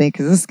moment to think?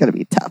 Because this is gonna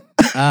be tough.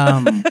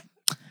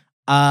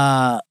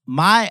 I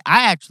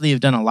actually have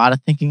done a lot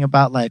of thinking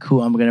about like who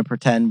I'm gonna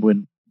protect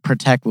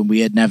when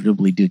we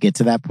inevitably do get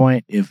to that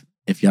point. If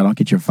y'all don't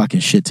get your fucking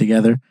shit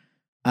together.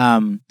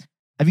 Have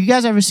you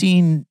guys ever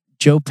seen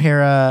Joe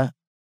Pera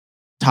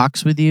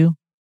Talks With You?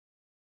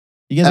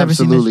 You guys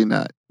Absolutely ever seen this?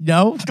 not.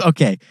 No?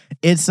 Okay.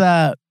 It's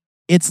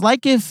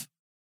like if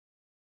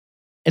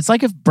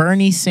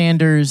Bernie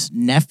Sanders'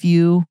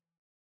 nephew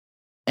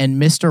and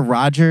Mr.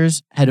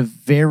 Rogers had a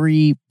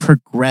very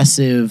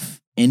progressive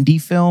indie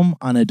film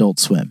on Adult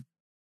Swim.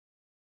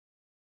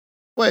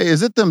 Wait,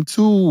 is it them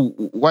two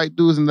white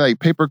dudes in like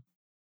paper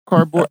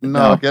cardboard? No,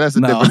 No, okay, that's a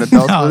no, different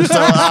Adult no. Swim. So,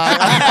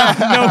 I have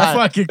no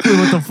fucking clue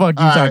what the fuck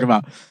you're talking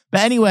about.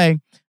 But anyway,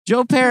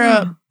 Joe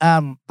Pera,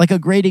 like a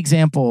great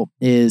example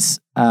is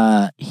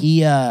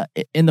he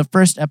in the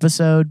first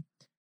episode,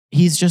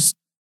 he's just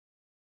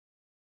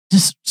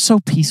so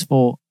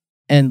peaceful.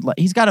 And like,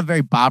 he's got a very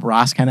Bob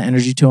Ross kind of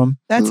energy to him.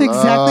 That's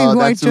exactly who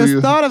I that's who just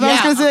you- thought of. I was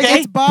Yeah, going to say, okay.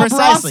 it's Bob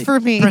Precisely. Ross for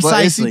me. Pres- But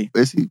Precisely.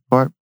 Is he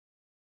part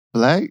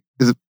black?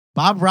 Is it?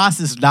 Bob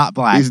Ross is not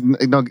black. He's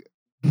no.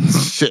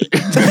 Shit. You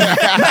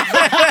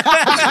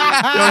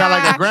got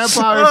like a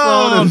grandpa or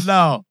Oh, something.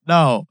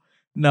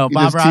 no. He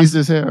Bob just Ross. teased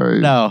his hair. Or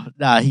No.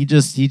 He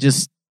just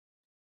just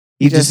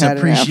had an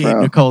appreciating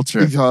afro. the culture.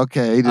 He's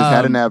okay. He just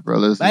had an afro.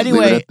 Let's But just leave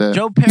it anyway, at that.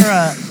 Joe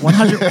Pera,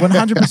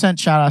 100%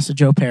 shout outs to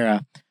Joe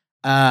Pera.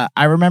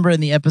 I remember in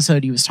the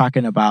episode he was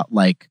talking about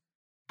like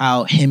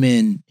how him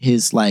and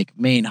his like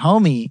main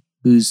homie,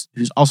 who's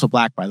also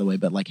black by the way,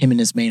 but like him and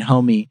his main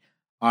homie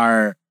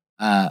are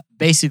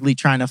basically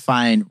trying to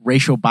find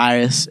racial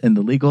bias in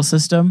the legal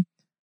system.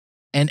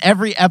 And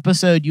every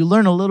episode you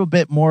learn a little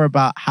bit more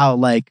about how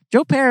like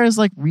Joe Pera is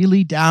like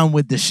really down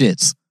with the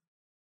shits.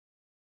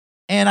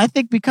 And I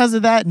think because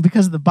of that and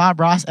because of the Bob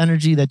Ross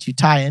energy that you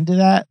tie into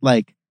that,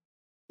 like,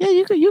 yeah,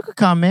 you could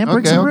come, man.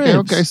 Bring some ribs.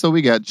 Okay. So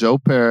we got Joe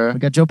Pera, We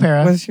got Joe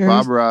Pera. What's yours?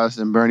 Bob Ross,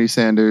 and Bernie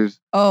Sanders.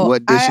 Oh,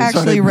 What I dishes are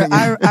actually they bringing?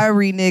 I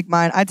reneged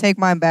mine. I take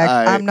mine back.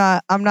 All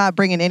right. I'm not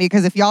bringing any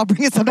because if y'all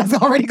bring it, so that's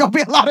already gonna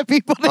be a lot of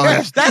people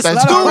there. that's a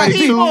two lot of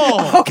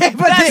people. Okay,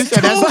 but That's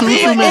then- two but too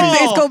many.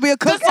 It's gonna be a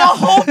cookout. That's a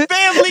whole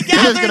family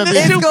gathering. gonna There's be-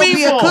 It's two gonna be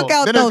a people.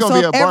 cookout Then it's though. gonna So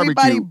be a if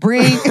everybody barbecue.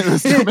 bring,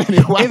 There's too many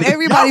white. if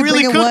everybody Y'all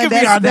really bringing one, cooking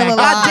me that's on that. still a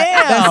lot.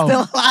 That's Goddamn.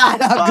 still a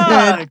lot. I'm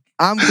Fuck. good.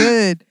 I'm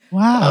good.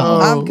 Wow.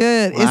 I'm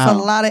good. It's a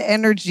Wow. lot of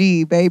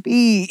energy,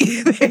 baby.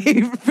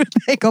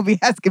 they gonna be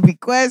asking me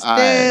questions. All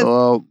right,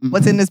 well,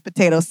 What's in this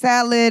potato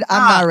salad?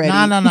 I'm not ready.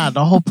 No.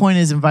 The whole point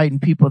is inviting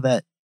people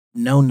that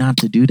know not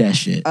to do that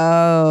shit.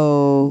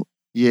 Oh,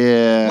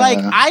 yeah. Like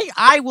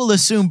I will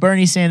assume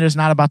Bernie Sanders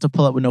not about to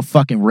pull up with no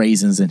fucking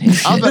raisins in his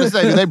shit. I was about to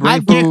say, do they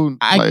bring food?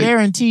 I Like,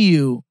 guarantee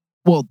you.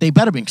 Well, they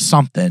better bring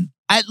something.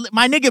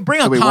 My nigga, bring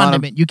a Do we want 'em?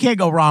 condiment. You can't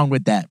go wrong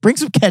with that. Bring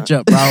some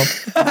ketchup, bro.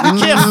 You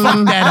can't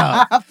fuck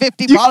that up.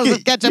 50 You bottles can't-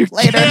 of ketchup you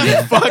later.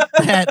 can't fuck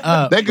that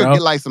up. They could bro.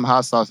 get like some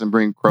hot sauce and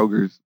bring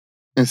Kroger's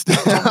instead.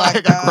 like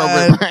a God.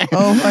 Kroger brand.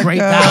 Oh my Great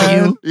God.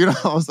 value. You know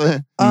what I'm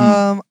saying?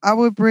 I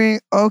would bring.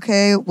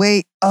 Okay,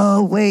 wait.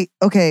 Oh, wait.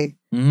 Okay.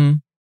 Mhm.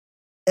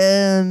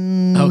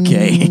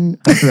 Okay.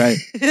 Right.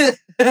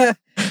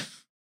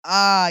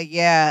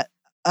 Yeah.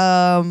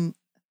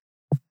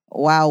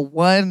 Wow.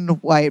 One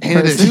white End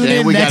of this person. shit.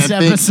 in we next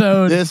gotta think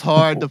episode. This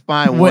hard to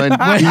find When- one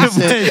when-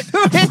 decent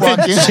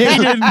fucking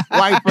Jaden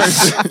white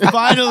person.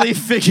 finally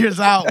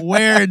figures out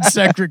where in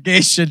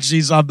segregation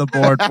she's on the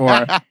board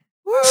for.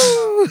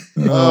 Woo.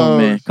 Oh,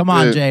 man. Come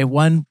on, shit. Jay.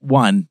 One.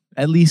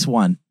 At least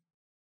one.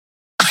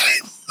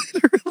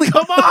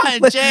 Come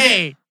on,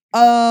 Jay.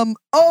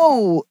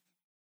 Oh.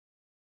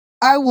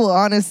 I will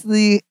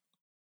honestly.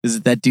 Is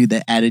it that dude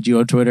that added you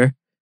on Twitter?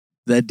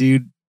 That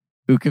dude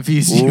who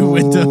confused you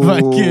with the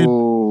fucking...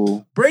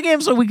 Ooh. Bring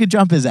him so we could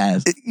jump his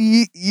ass.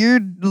 You're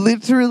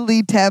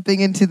literally tapping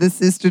into the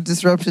sister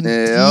disruption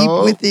Yeah.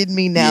 deep within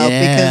me now Yeah,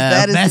 because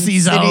that is messy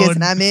insidious zone.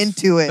 and I'm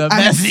into it. The I'm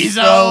messy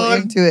so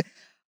zone. into it.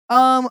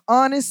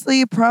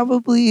 Honestly,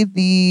 probably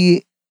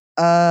the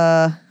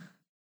I'd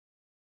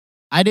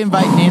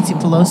invite Nancy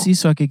Pelosi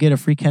so I could get a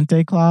free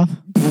Kente cloth.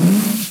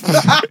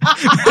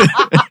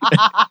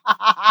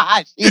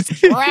 she's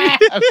trash.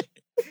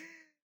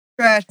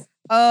 Trash.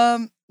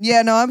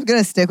 Yeah, no, I'm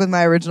gonna stick with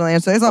my original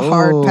answer. It's a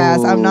hard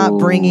pass. I'm not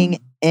bringing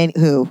any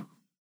who.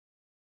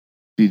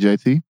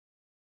 DJT.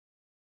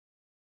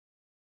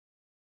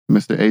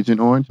 Mr. Agent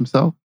Orange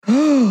himself.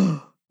 We're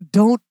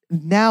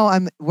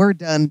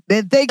done.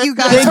 Thank you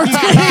guys for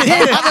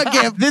I'm a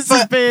gift. This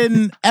has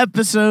been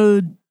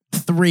episode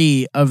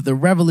 3 of The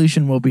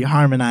Revolution Will Be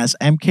Harmonized.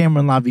 I'm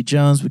Cameron Lavi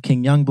Jones with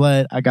King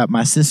Youngblood. I got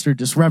my sister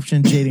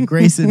Disruption, Jaden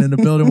Grayson, in the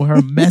building with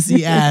her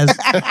messy ass.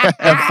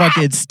 And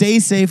fucking stay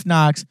safe,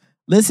 Knox.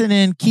 Listen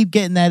in, keep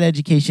getting that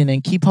education,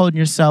 and keep holding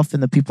yourself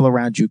and the people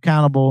around you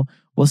accountable.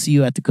 We'll see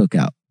you at the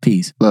cookout.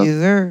 Peace. Love. Yes,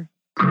 sir.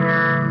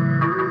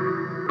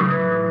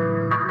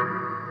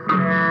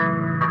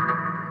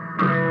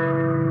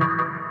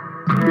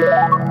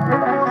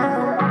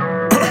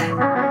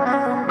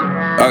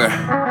 Okay.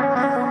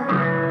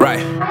 Right.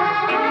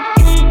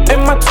 In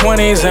my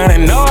 20s and I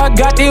know I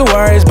got these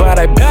worries, but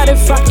I bet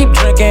if I keep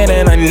drinking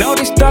and I know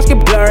these thoughts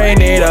get blurry,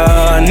 need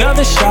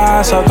another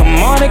shot, so come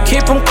on and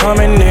keep them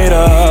coming, need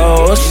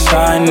a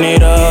side,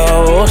 need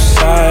a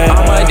side.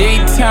 I'm a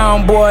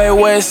D-town boy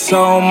with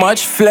so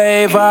much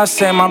flavor. I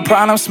say my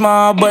problems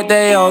small, but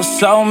they all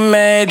so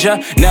major.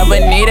 Never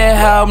needed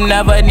help,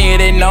 never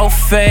needed no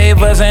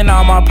favors, and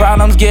all my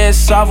problems get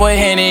solved with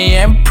Henny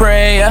and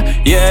prayer.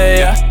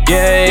 Yeah.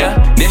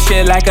 This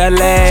shit like a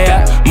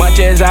layup. Much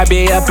as I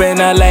be up in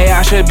LA,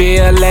 I should be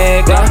a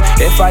leg up.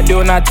 If I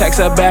do not text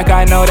her back,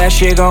 I know that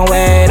she gon'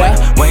 wait up.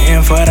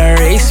 Waiting for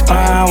the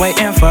respawn,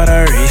 waiting for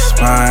the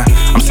respawn.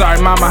 I'm sorry,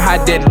 mama,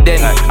 I didn't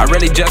I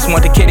really just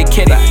want the kitty.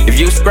 If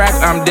you scratch,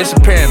 I'm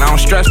disappearing. I don't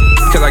stress,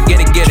 cause I get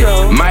it.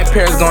 My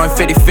parents going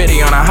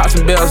 50-50 on a house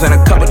and bills and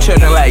a couple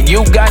children. Like,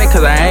 you got it,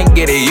 cause I ain't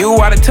get it. You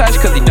wanna touch,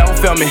 cause he don't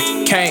feel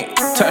me. Can't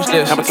touch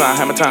this.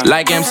 Hammer time.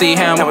 Like MC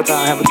Hammer.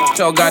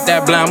 So got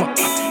that blammer.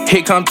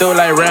 He come through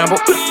like Rambo.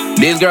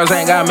 These girls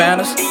ain't got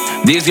manners.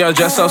 These girls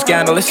just so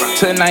scandalous.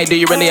 Tonight, do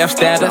you really have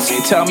status?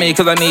 Tell me,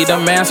 cause I need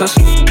them answers.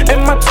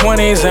 In my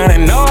 20s and I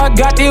know I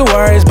got these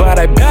worries, but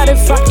I bet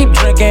if I keep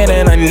drinking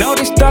and I know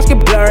these thoughts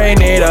get blurry,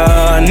 need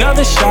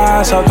another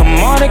shot, so come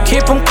on and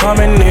keep them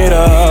coming, need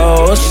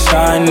a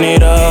side,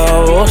 need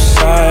a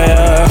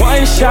side.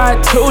 1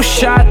 shot, 2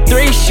 shot,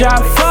 3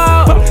 shot,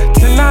 4.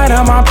 Tonight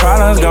all my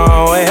problems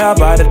gone way up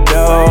by the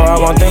door. I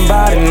won't think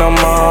about it no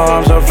more.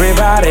 I'm so free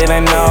about it,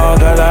 they know,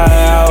 cause I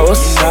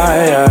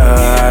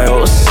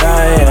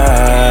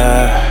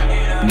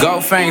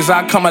Gold fangs,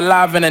 I come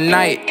alive in the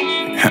night.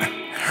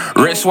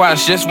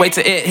 Wristwatch, just wait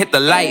till it hit the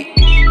light.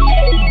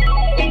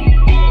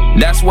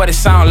 That's what it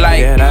sound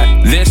like.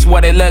 This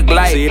what it look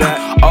like.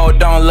 Oh,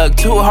 don't look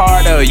too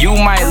hard or you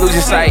might lose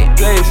your sight.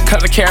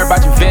 Cause I care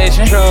about your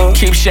vision.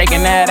 Keep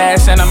shaking that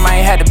ass and I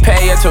might have to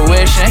pay your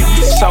tuition.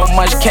 So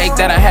much cake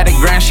that I had a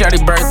grand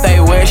shorty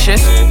birthday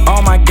wishes.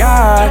 Oh my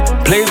God,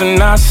 please do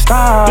not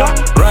stop.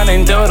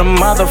 Running through the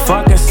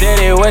motherfucking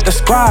city with the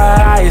squad.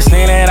 I ain't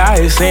seen it,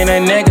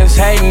 niggas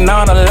hating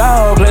on the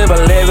low. Please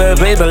believe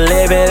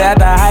it, that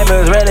the hype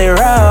is really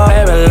real.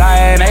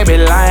 They be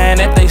lying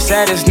if they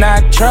said it's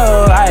not true.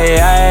 I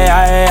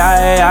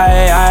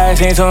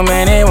seen too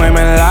many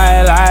women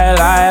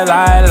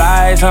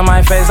lie to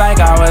my face like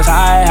I was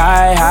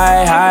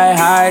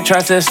high.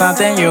 Trust is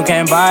something you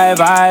can't buy.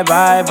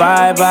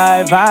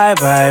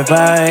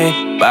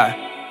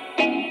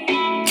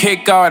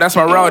 Kick off, that's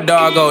my road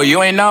dog. Oh,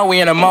 you ain't know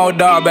we in a mode,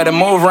 dog. Better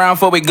move around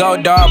before we go,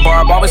 dog.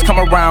 Barb always come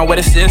around with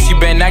a sis. You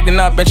been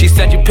acting up and she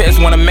said you pissed.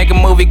 Wanna make a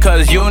movie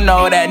cause you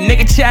know that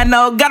nigga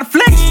channel got a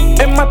flex.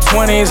 In my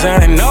 20s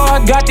and I know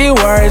I got these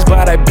worries,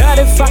 but I bet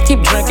if I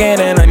keep drinking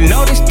and I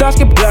know these thoughts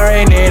get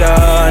blurry, need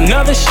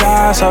another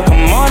shot, so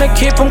come on and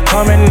keep them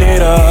coming.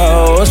 Need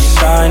a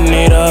side,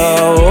 need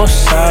a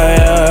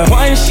side.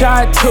 1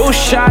 shot, 2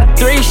 shot,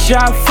 3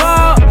 shot,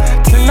 4.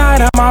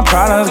 Tonight all my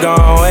problems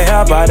gone way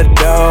up by the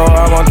door.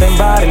 I won't think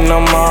about it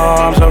no more.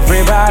 I'm so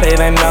free about it,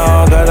 they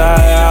know, cause I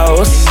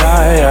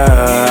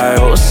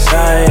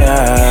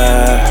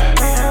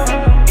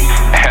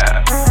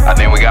I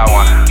think we got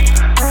one.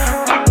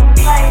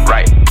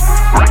 Right.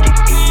 Rocky.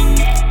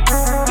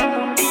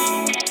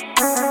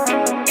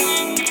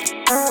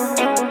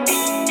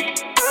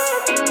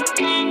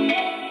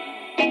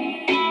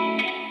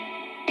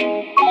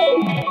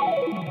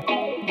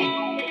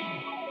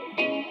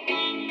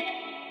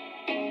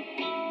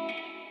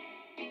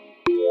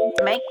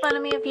 Make fun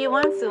of me if you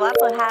want to. I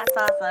put hot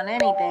sauce on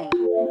anything.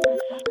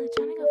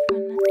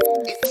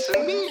 It's a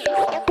me.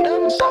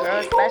 Girl,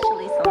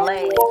 especially some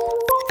legs.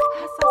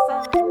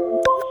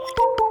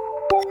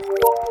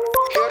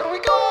 Here we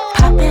go.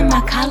 Pop in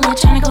my collar,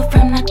 tryna go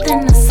from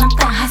nothing to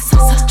something. Hot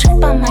sauce,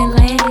 drip on my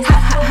legs.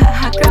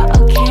 Hot girl,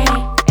 okay.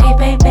 Hey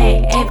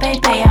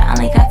baby, I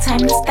only got time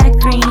to stack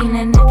green.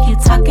 And if you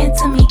talking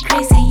to me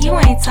crazy, you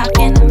ain't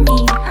talking to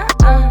me.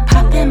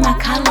 Pop in my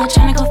collar,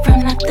 tryna go from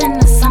nothing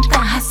to something.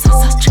 Hot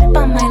sauce, drip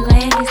on my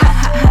legs.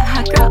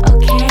 Hot girl,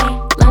 okay.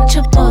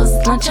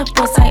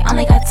 Lunchables, I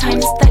only got time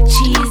to stack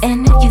cheese.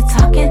 And if you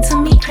talking to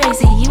me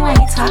crazy, you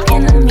ain't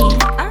talking to me.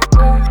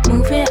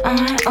 Move it on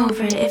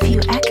over if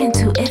you acting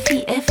too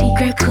iffy.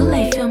 Grape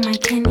Kool-Aid, feel my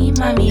kidney.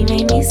 Mommy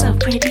made me so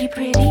pretty.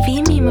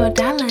 Feed me more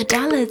dollar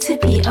to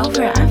be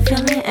over. I'm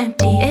feeling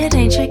empty. It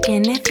ain't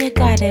tricking if you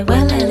got it.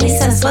 Well, at least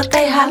that's what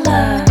they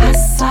holla. Hot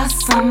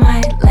sauce on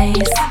my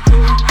lace.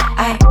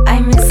 I I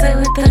mix it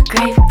with the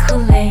grape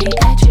Kool-Aid.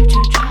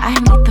 I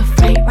need the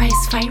fried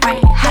rice, fried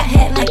right. Hot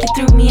hit like you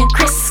threw me a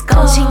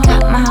Crisco. She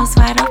got my house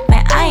wide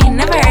open. I ain't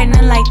never heard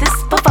nothing like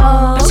this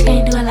before. But you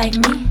can't do it like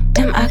me.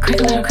 M.I. quick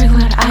little,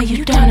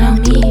 you don't know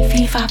me.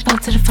 Fee-fi-fo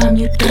to the fun,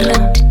 you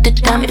dumb.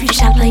 If you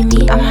shop like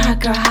me, I'm a hot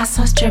girl, hot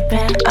sauce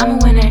drippin'. I'm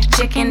a winner,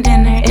 chicken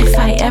dinner. If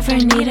I ever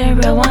need a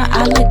real one,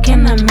 I look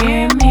in the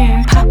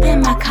mirror. Pop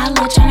in my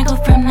collar, tryna go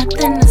from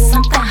nothing to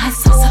something. Hot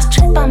sauce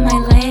drip on my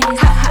legs.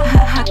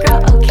 Hot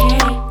girl, okay.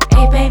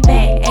 Hey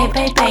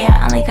baby,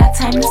 I only got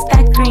time to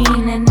stack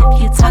green. And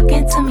if you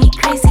talking to me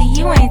crazy,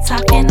 you ain't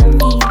talking to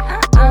me.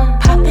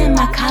 Pop in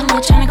my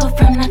collar, tryna go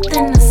from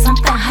nothing to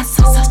something. Hot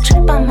sauce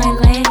drip on my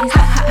legs.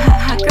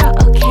 Hot girl,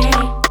 okay.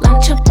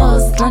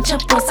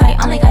 Lunchables, I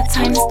only got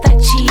time to stack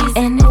cheese.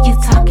 And if you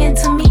talking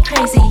to me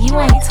crazy, you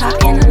ain't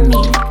talking to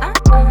me.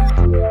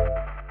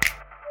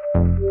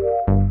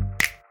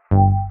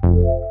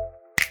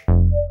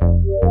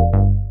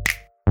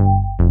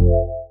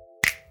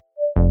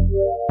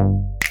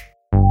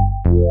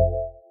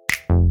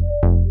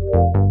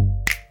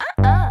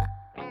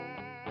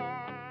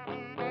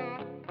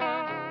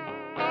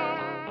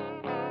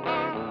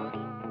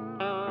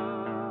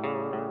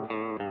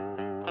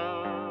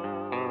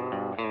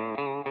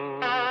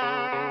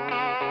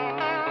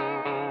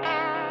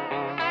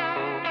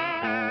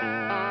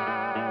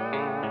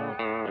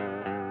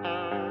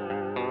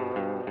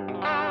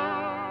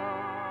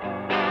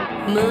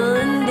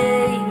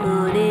 Monday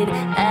morning,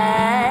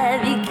 I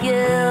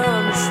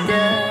become a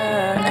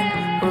star.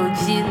 Won't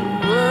you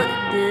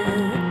wonder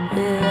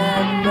where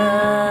I'm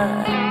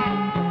at?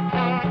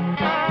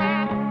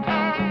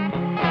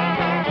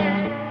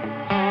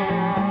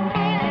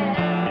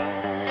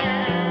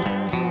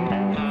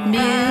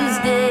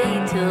 Tuesday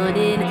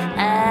morning,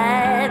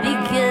 I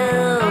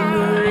become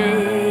the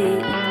rain,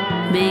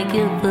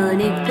 making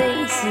funny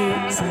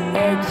faces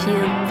at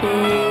your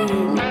pain.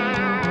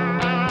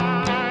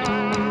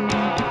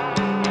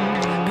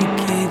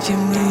 You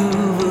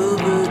move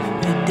over,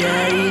 you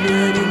died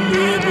on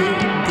another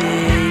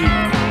day.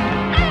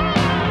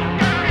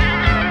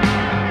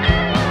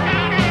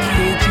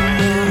 Can't you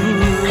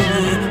move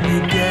over, you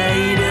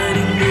died on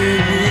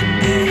another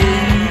day.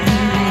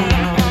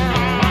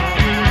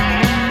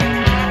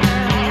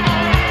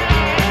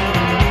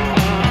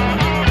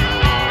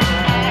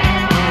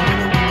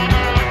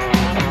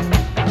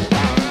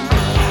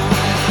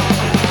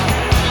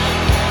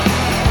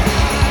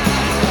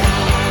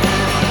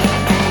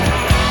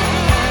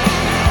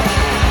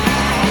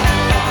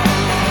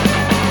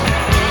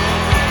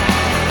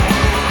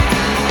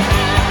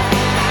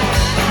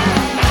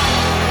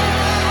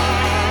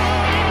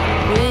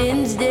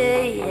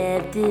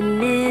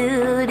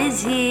 Afternoon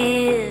is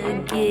here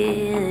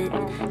again.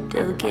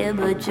 Don't care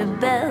much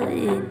about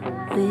it.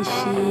 Wish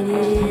it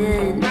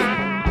in.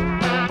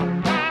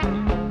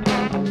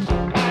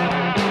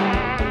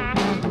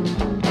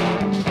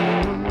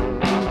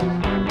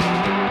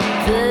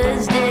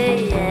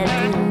 Thursday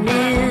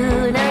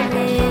afternoon, I'm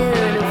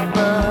in a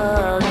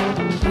fog.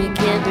 We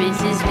can't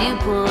resist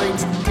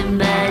viewpoints to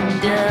my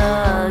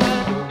dog.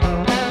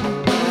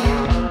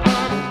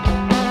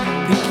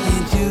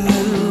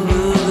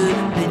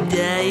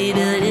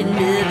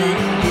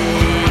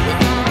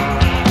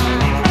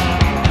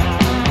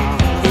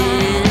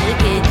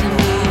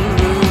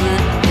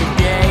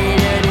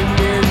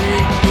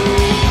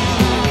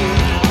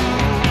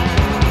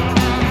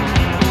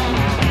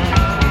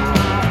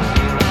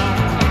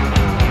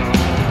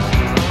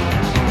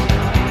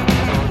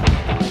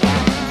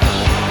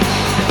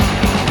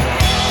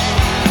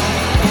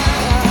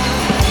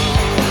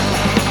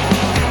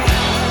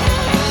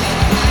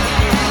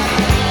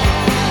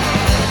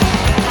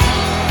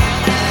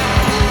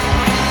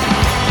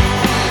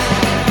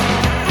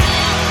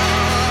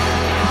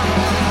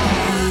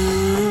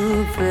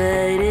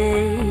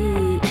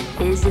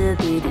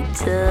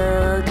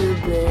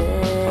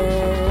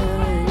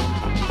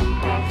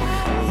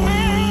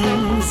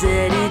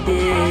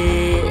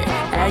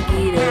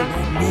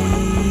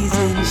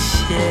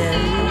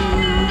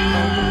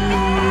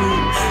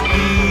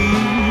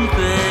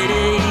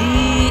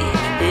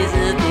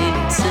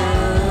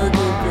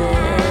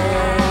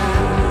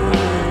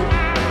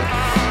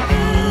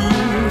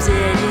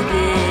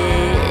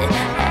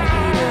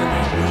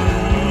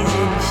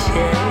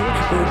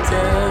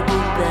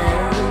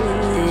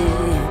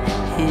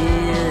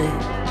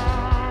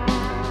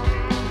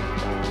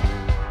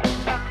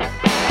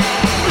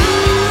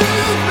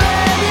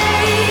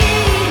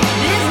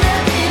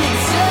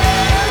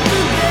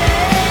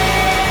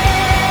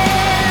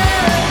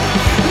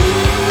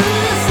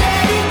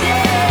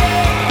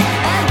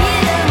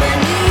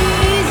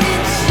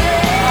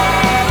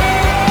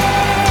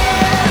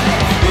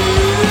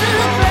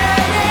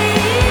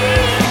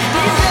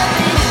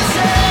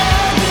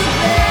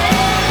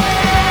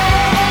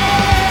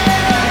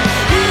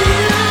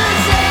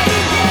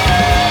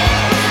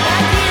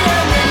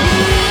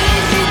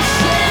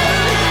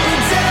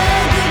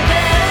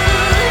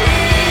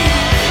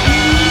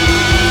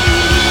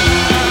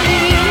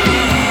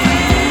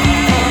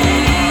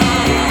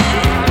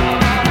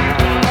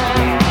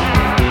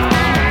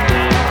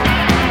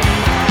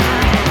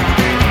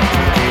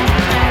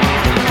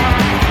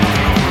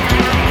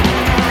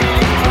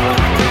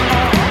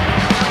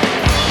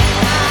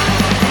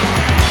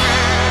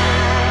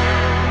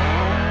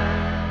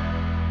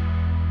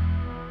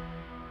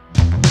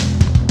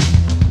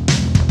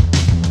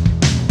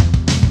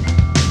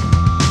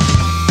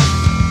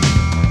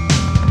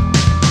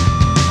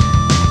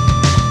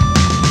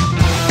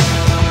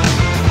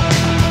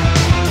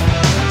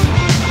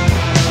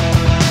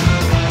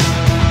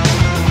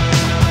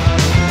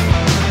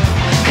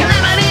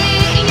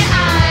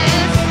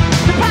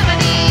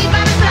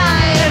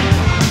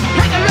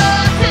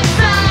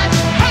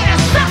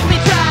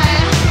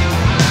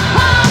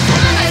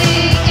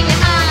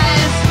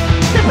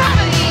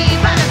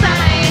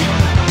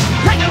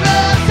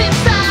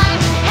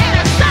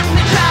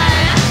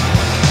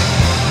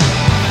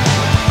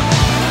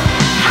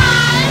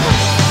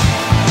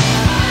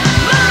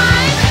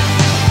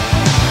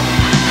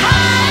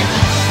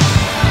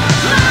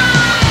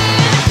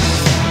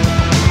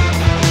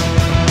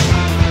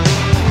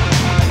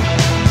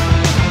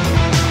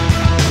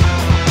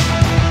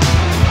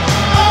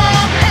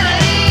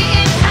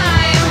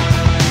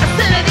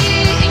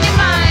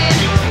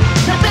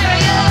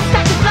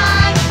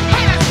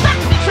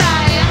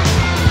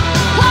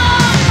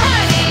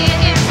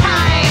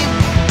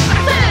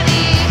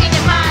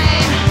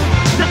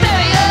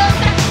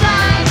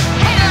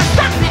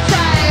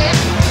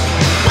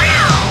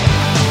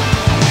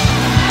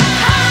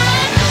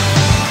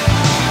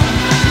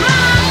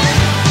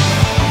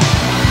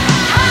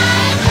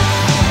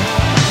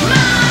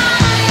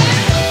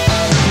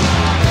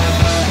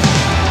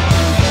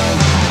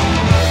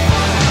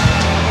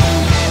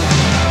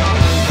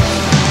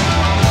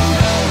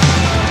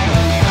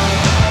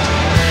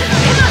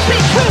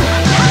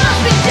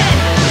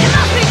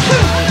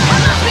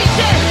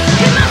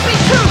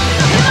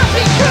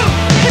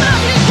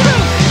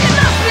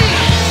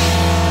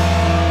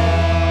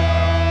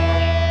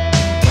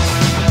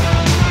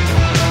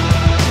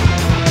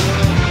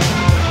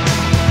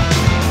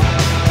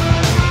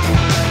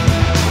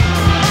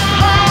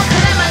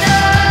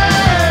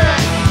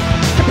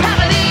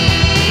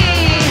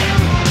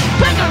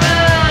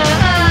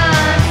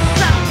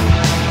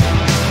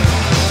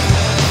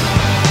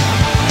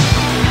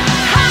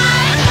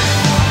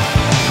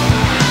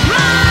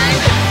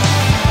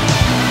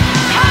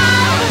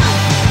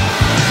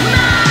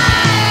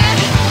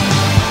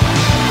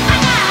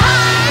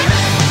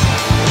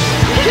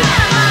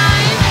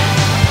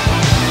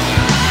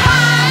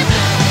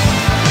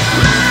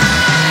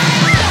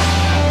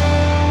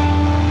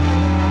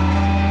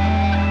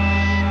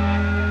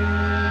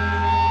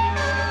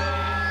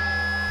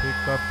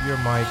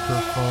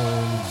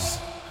 microphones.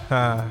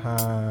 Ha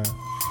ha.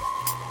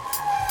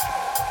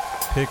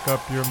 Pick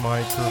up your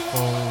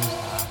microphones.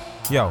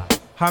 Yo,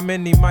 how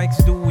many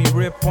mics do we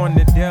rip on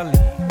the deli?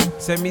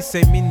 Send me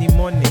say mini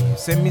money.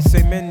 Send me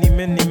say many,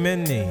 many,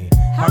 many.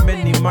 How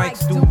many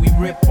mics do we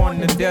rip on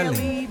the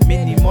deli?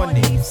 Mini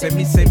money. Send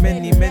me say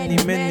many,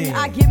 many, many.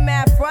 I get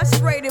mad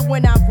frustrated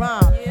when I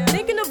rhyme.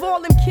 Thinking of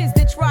all them kids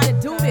that try to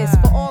do this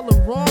for all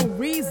the wrong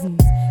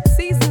reasons.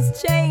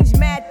 Seasons change,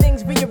 mad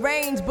things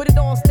rearrange, but it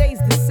all stays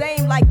the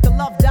same like the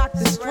love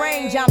Dr.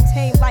 Strange. I'm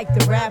tame like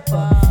the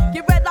rapper.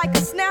 Get red like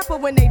a snapper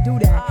when they do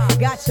that.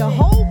 Got your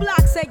whole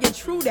block saying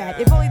true that.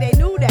 If only they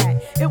knew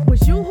that. It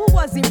was you who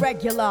was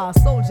irregular.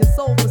 Sold your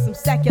soul for some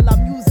secular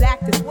music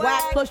that's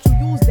whack. Plus you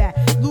use that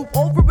loop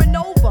over and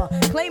over,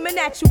 claiming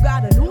that you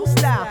got a new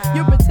style.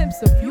 Your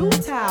attempts are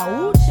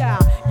futile. Ooh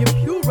child, you're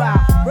puerile.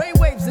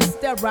 Brainwaves are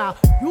sterile.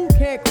 You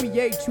can't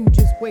create, you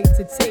just wait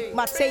to take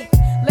my tape.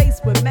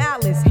 Laced with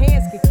malice,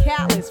 hands get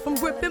callous from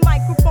gripping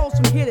microphones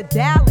from here to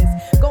Dallas.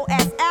 Go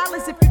ask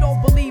Alice if you don't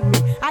believe me.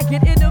 I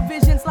get inner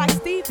visions like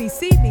Stevie.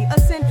 See me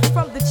ascend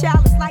from the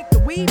chalice like the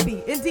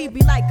weeby. Indeed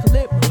be like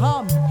Khalid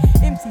Muhammad.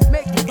 MCs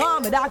make me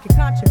vomit. I get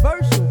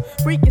controversial.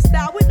 Freaking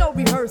style with no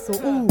rehearsal.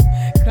 Ooh,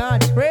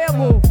 contraire,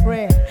 mon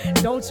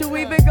frère. Don't you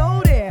even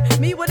go there.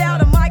 Me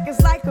without a mic is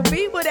like a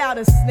bee without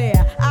a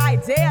snare. I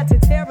dare to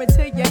tear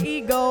into your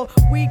ego.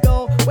 We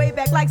go way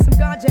back like some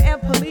ganja and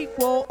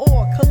Palico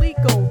or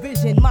Calico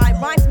vision. My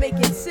rhymes make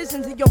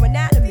incisions in your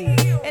anatomy.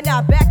 And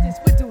I back this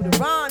with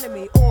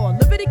Deuteronomy or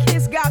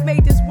Leviticus. God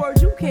made this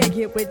word you can't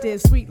get with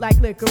this. Sweet like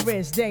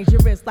licorice,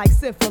 dangerous like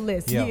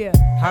syphilis. Yeah.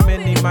 How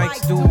many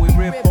mics do we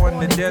rip on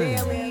the deli?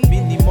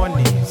 Mini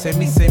money. Say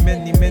me say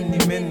many, many,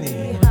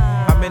 many.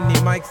 How many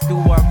mics do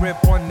I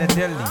rip on the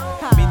deli?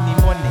 Mini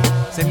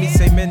money. Say me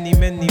say many,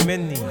 many,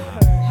 many.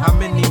 How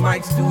many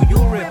mics do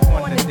you rip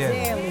on the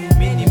deli?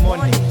 Mini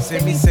money. Say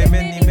me say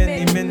many,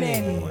 many,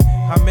 many.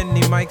 How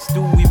many mics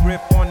do we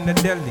rip on the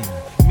deli?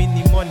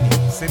 Mini money.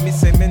 Say me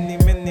say many,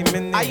 many,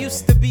 many. I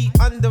used to be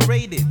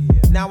underrated.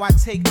 Now I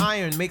take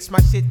iron, makes my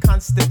shit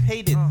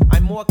constipated.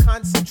 I'm more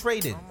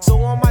concentrated.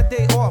 So on my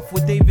day off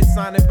with David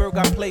Sonnenberg,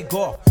 I play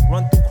golf.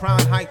 Run through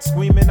Crown Heights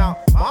screaming out,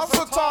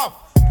 Monster Tough!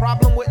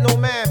 Problem with no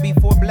man,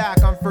 before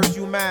black, I'm first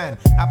human.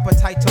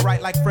 Appetite to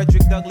write like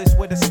Frederick Douglass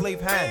with a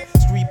slave hand.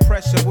 Street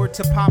pressure, word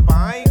to Papa,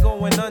 I ain't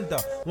going under.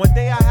 One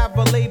day I have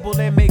a label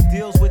and make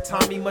deals with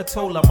Tommy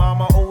Mottola.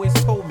 Mama always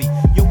told me,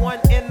 you're one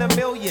in a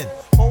million.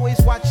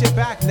 Always watch your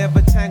back, never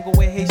tangle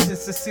with Haitian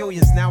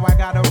Sicilians. Now I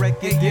got a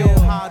record deal,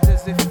 how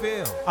does it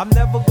feel? I'm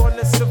never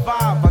gonna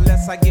survive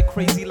unless I get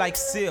crazy like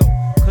Seal.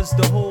 Cause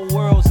the whole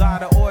world's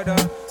out of order.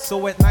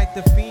 So at night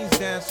the fiends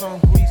dance on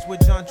Grease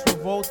with John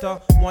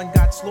Travolta. One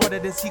got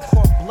slaughtered as he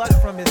caught blood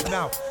from his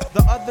mouth.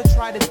 The other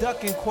tried to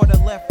duck and caught a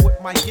left with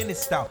my Guinness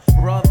stout.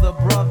 Brother,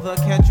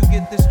 can't you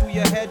get this through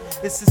your head?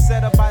 It's a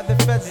setup by the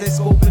feds, they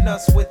scoping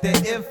us with their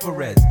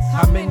infrareds.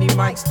 How many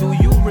mics do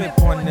you rip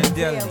on the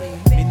deli?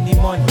 Mini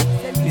money,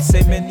 we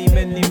say many,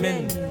 many,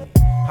 many.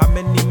 How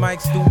many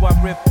mics do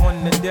I rip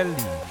on the deli?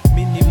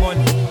 Mini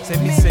money,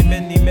 say me say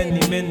many,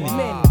 many, many.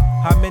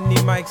 How many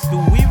mics do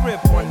we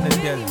rip on the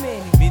deli?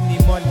 Mini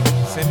money,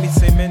 say me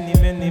say many,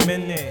 many,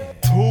 many.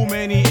 Too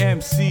many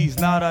MCs,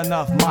 not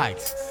enough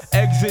mics.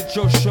 Exit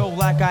your show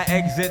like I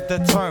exit the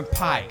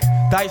turnpike.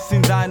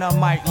 Dyson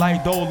Dynamite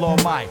like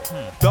Dolomite.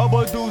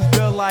 Double deuce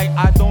bill like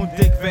I don't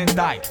dick Van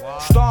Dyke.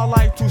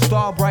 Starlight to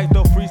star bright,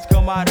 the freaks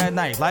come out at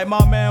night. Like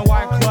my man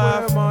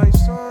Wyclef.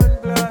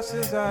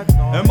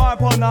 And my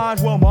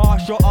panache will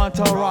marshal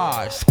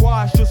entourage.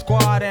 Squash the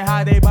squad and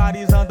hide their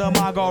bodies under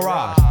my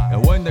garage.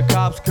 And when the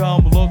cops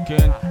come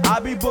looking, I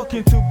be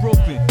booking to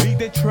Brooklyn. Beat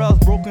the trails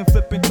broken,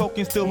 flipping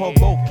tokens, still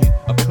Hoboken.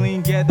 A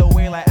clean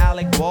getaway like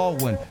Alec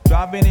Baldwin.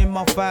 Driving in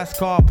my fast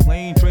car,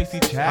 playing Tracy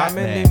Chapman. How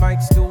many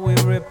mics do we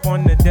rip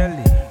on the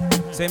deli?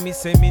 Say me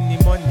say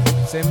mini money.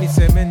 Say me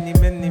say many,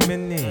 many,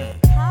 many.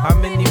 How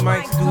many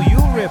mics do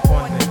you rip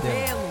on the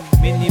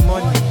deli? Mini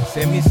money.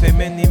 Say me say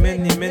many,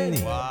 many,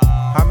 many.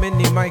 How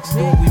many mics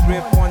do we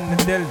rip on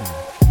the deli?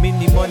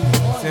 Mini money.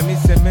 Say me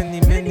say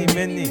many, many,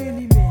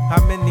 many.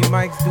 How many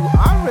mics do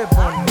I rip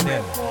on the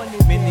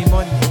deli? Mini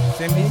money.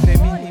 Say me say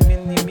many,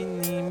 many,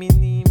 many,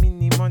 many,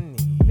 many money.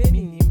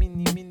 Mini,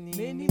 many,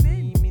 many,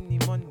 many, many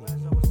money.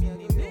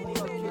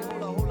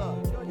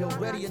 Yo,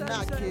 ready or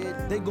not, kid,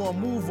 they gonna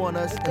move on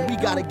us, and we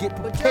gotta get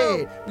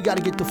prepared. We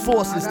gotta get the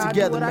forces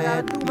together,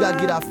 man. We gotta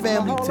get our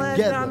family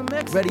together.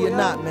 Ready or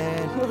not,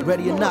 man.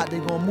 Ready or not, they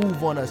gonna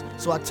move on us.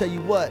 So I tell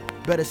you what,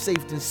 better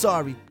safe than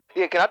sorry.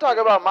 Yeah, can I talk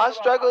about my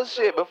struggles,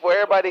 shit, before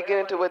everybody get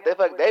into what the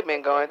fuck they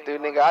been going through,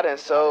 nigga? I done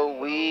sold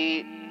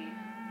weed,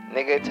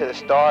 nigga, to the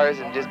stars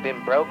and just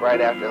been broke right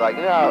after. Like,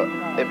 you know how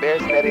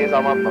embarrassing that is?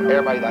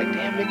 Everybody like,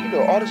 damn, nigga, you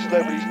know all the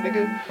celebrities,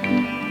 nigga.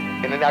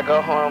 And then I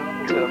go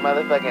home to a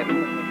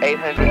motherfucking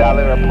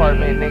 $800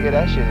 apartment, nigga,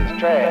 that shit is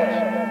trash.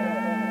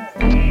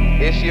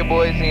 It's your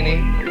boy Zini,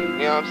 you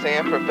know what I'm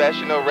saying?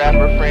 Professional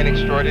rapper, friend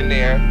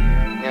extraordinaire.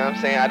 You know what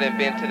I'm saying? I done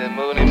been to the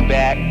moon and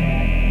back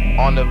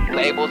on the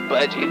label's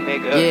budget,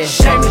 nigga. Yeah,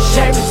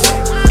 shameless,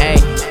 hey.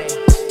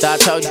 Thought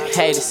I told you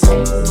haters.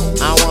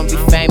 I don't wanna be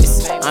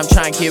famous. I'm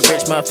trying to get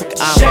rich, motherfucker.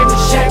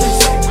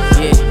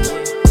 Yeah.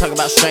 Talk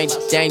about stranger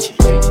danger.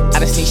 I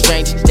done seen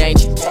stranger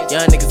danger.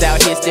 Young niggas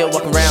out here still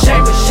walking around.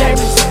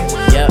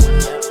 Yup.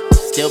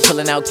 Still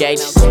pulling out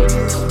gauges.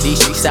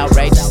 These streets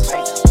outrageous.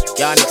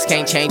 Y'all niggas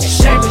can't change it.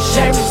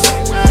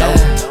 No.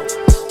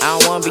 I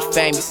don't wanna be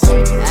famous. I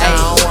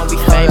don't wanna be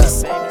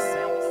famous.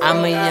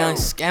 I'm a young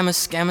scammer.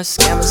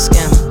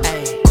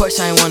 Ayy, of course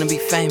I ain't wanna be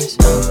famous.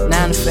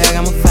 Now in the fag,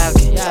 I'm a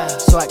falcon,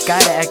 so I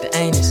gotta act the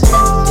anus.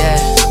 Yeah,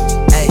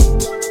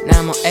 ayy, now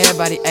I'm on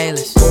everybody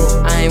A-list.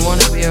 I ain't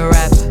wanna be a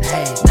rapper.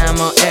 Now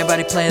I'm on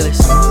everybody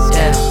playlist.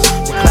 Yeah,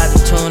 the cloud the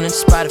tune and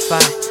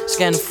Spotify.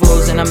 Scan the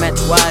fools and I'm at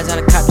the Y's. I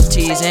done cop the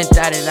T's and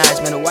dotted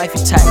I's. Man, a wifey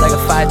tight like a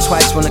 5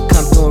 twice. Wanna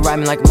come through and ride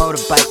me like a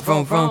motorbike.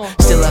 Vroom, vroom.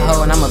 Still a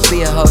hoe and I'ma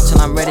be a hoe till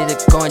I'm ready to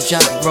go and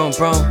jump. Vroom,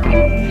 vroom.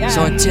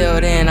 So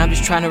until then, I'm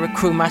just trying to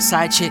recruit my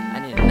side chick. I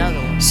need another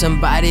one.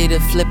 Somebody to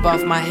flip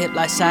off my hip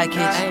like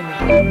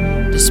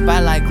sidekicks. The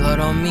spotlight glowed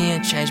on me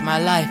and changed my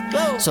life.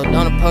 So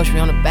don't approach me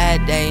on a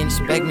bad day and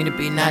expect me to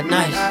be not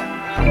nice.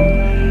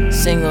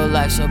 Single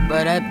life, so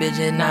bro, that bitch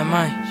is not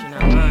mine.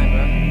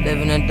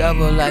 Living a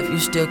double life, you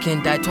still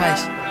can't die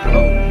twice.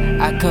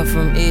 I come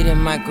from eating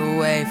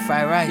microwave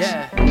fried rice.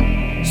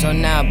 So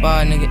now I ball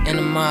a nigga in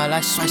the mall,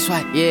 like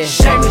swipe. Yeah.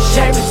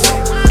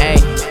 Hey,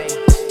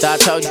 thought I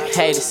told you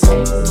haters.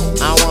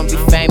 I don't wanna be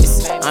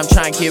famous. I'm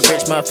trying to get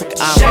rich, motherfucker.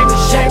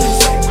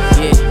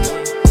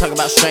 Yeah. Talk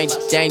about stranger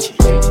danger.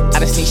 I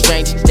done seen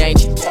stranger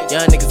danger.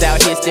 Young niggas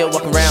out here still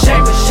walking around.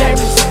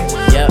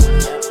 Yup.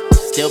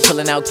 Still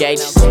pulling out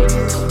gauges.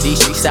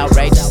 These streets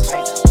outrageous.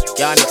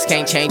 Y'all niggas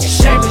can't change it.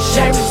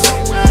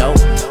 Nope.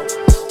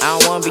 I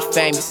don't wanna be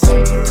famous.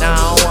 Nah, I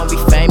don't wanna be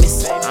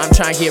famous. I'm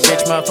trying to get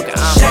rich, motherfucker.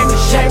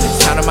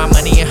 Counting my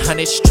money in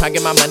hundreds, trying to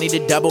get my money to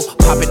double.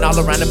 Popping all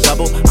around the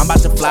bubble. I'm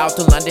about to fly out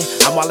to London.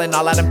 I'm walling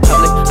all out in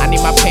public. I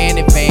need my pay in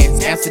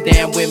advance.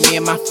 Amsterdam with me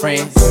and my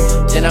friends.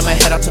 Then I'ma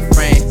head out to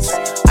France.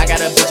 I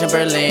got a bitch in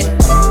Berlin.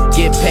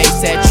 Get paid,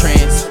 sad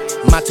trends.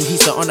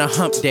 Matuhisa on a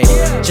hump day.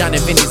 John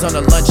and Vinny's on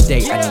a lunch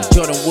date. I need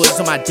Jordan Woods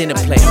on my dinner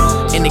plate.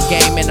 In the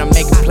game and I'm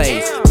making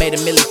plays. Made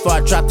 $1 million before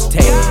I dropped the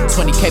tape.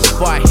 20K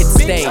before I hit the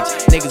stage.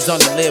 Niggas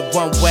only live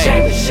one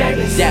way.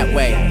 That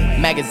way.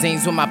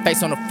 Magazines with my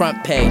face on the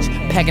front page.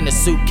 Packing a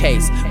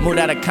suitcase. Moved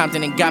out of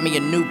Compton and got me a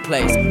new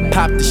place.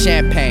 Popped the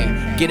champagne.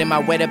 Getting my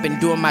weight up and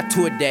doing my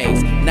tour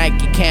days.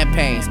 Nike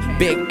campaigns.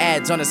 Big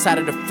ads on the side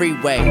of the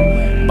freeway.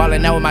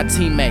 Ballin' out with my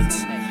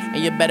teammates.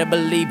 And you better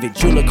believe it,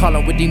 Jula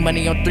calling with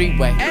D-Money on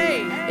 3-way.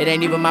 It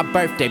ain't even my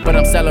birthday, but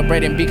I'm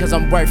celebrating because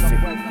I'm worth it.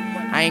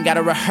 I ain't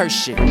gotta rehearse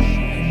shit.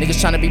 Niggas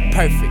tryna be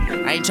perfect.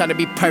 I ain't tryna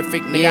be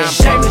perfect, nigga. I'm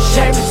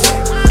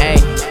hey,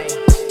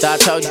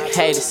 thought I told you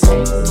haters. I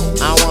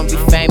don't wanna be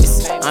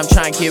famous. I'm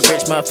trying to get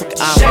rich, motherfucker.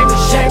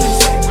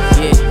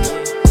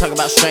 Yeah. Talk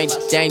about stranger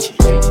danger.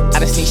 I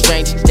done seen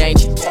stranger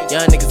danger.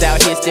 Young niggas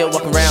out here still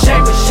walking around.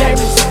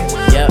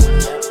 Yup.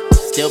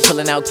 Still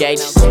pulling out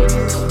gauges.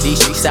 These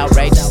streets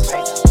outrageous.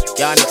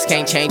 Y'all niggas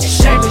can't change it.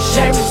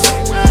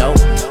 Nope.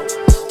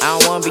 I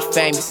don't wanna be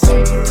famous. Nah,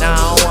 I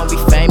don't wanna be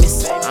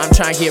famous. I'm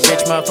trying to get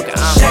rich, motherfucker.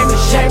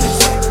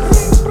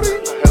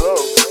 Hello.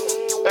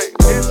 Hey,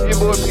 it's your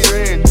boy Peter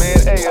Edge, man.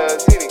 Hey,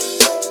 Tini.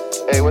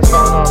 Hey, what's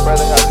going on,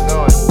 brother? How's it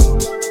going?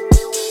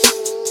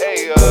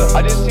 Hey,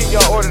 I just seen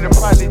y'all order the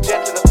private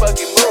jet to the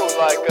fucking moon.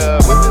 Like,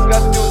 what's this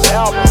got to do with the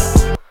album?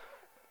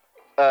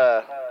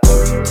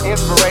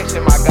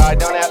 Inspiration, my guy.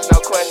 Don't ask no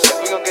questions.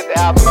 We gonna get the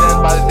album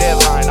done by the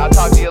deadline. I'll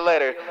talk to you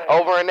later.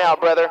 Over and out,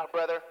 brother.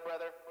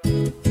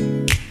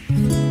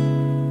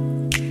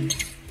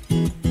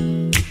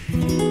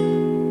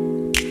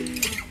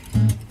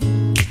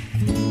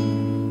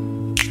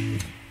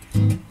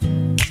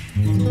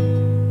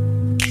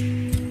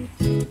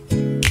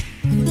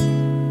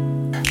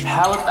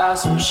 How about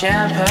some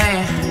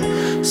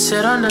champagne?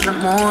 Sit under the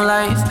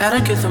moonlight,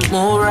 that'll get the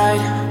mood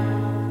right.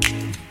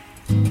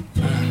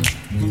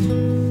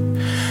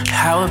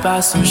 How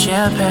about some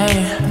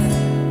champagne?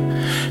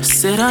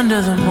 Sit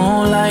under the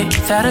moonlight,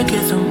 that'll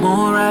get the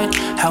mood right.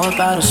 How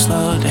about a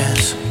slow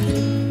dance?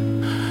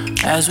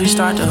 As we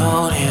start to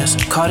hold hands,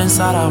 caught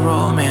inside our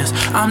romance.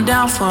 I'm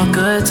down for a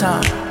good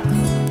time.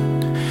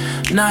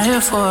 Not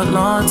here for a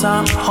long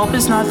time. Hope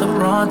it's not the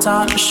wrong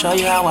time to show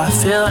you how I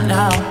feel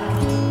now.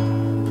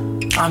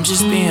 I'm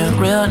just being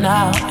real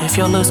now. If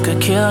your looks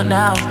could kill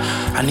now,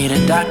 I need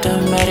a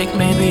doctor, medic,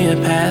 maybe a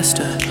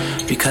pastor.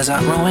 Because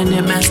I ruined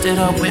it, messed it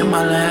up with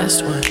my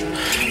last one.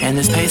 And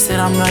this pace that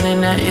I'm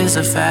running at is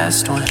a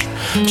fast one.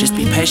 Just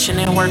be patient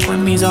and work with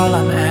me's all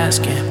I'm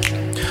asking.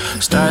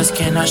 Stars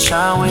cannot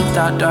shine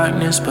without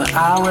darkness, but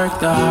I work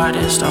the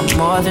hardest. I'm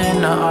more than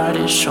an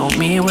artist. Show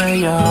me where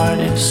your heart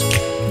is.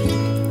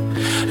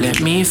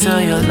 Let me feel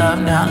your love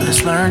now.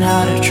 Let's learn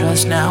how to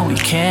trust now. We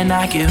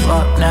cannot give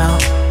up now.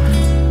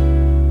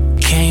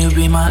 Can you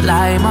be my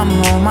light, my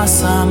moon, my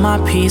sun, my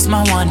peace,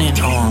 my one and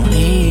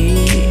only?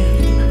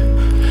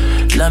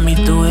 Love me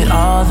through it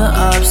all, the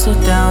ups, the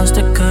downs,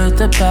 the good,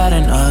 the bad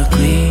and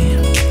ugly.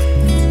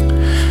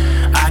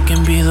 I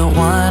can be the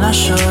one, I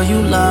show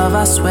you love,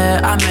 I swear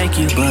I make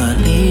you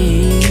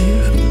believe.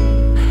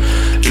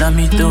 Love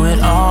me through it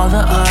all,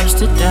 the ups,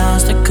 the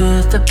downs, the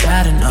good, the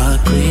bad and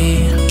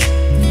ugly.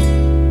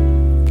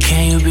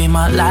 Can you be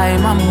my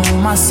light, my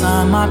moon, my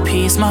sun, my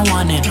peace, my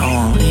one and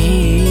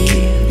only?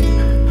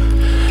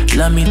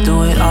 Love me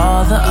through it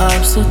all, the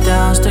ups, the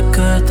downs, the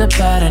good, the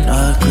bad and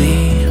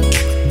ugly.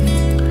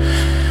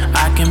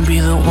 I can be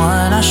the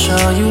one, I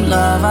show you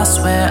love, I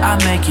swear I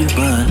make you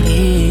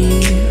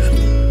believe.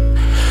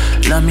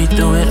 Love me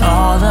through it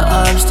all, the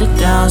ups, the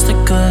downs, the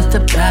good, the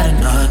bad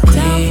and ugly.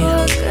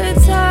 Down for a good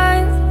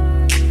time,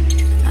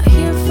 not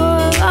here for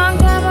a long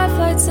time. My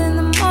flight's in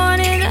the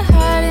morning, I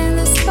hide in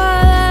the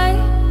spotlight,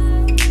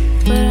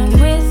 but I'm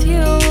with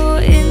you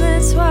in the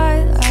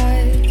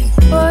twilight.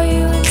 Boy,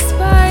 you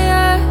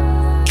inspire,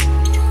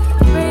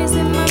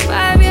 raising my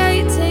vibe, yeah,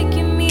 you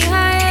taking me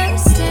higher.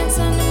 Stance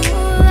on the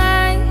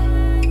moonlight,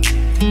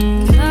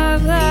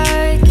 love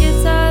like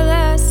it's our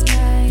last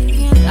night.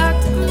 You're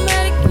doctor,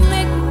 medic, you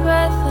make me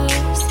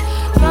breathless.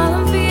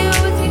 Falling for you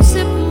with you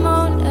sipping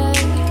Monet.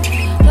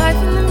 Life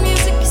and the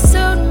music is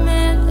so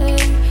demanding,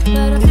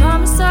 but I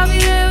promise I'll be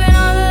there when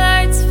all the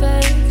lights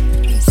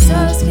fade.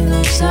 Stars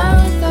can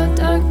shine with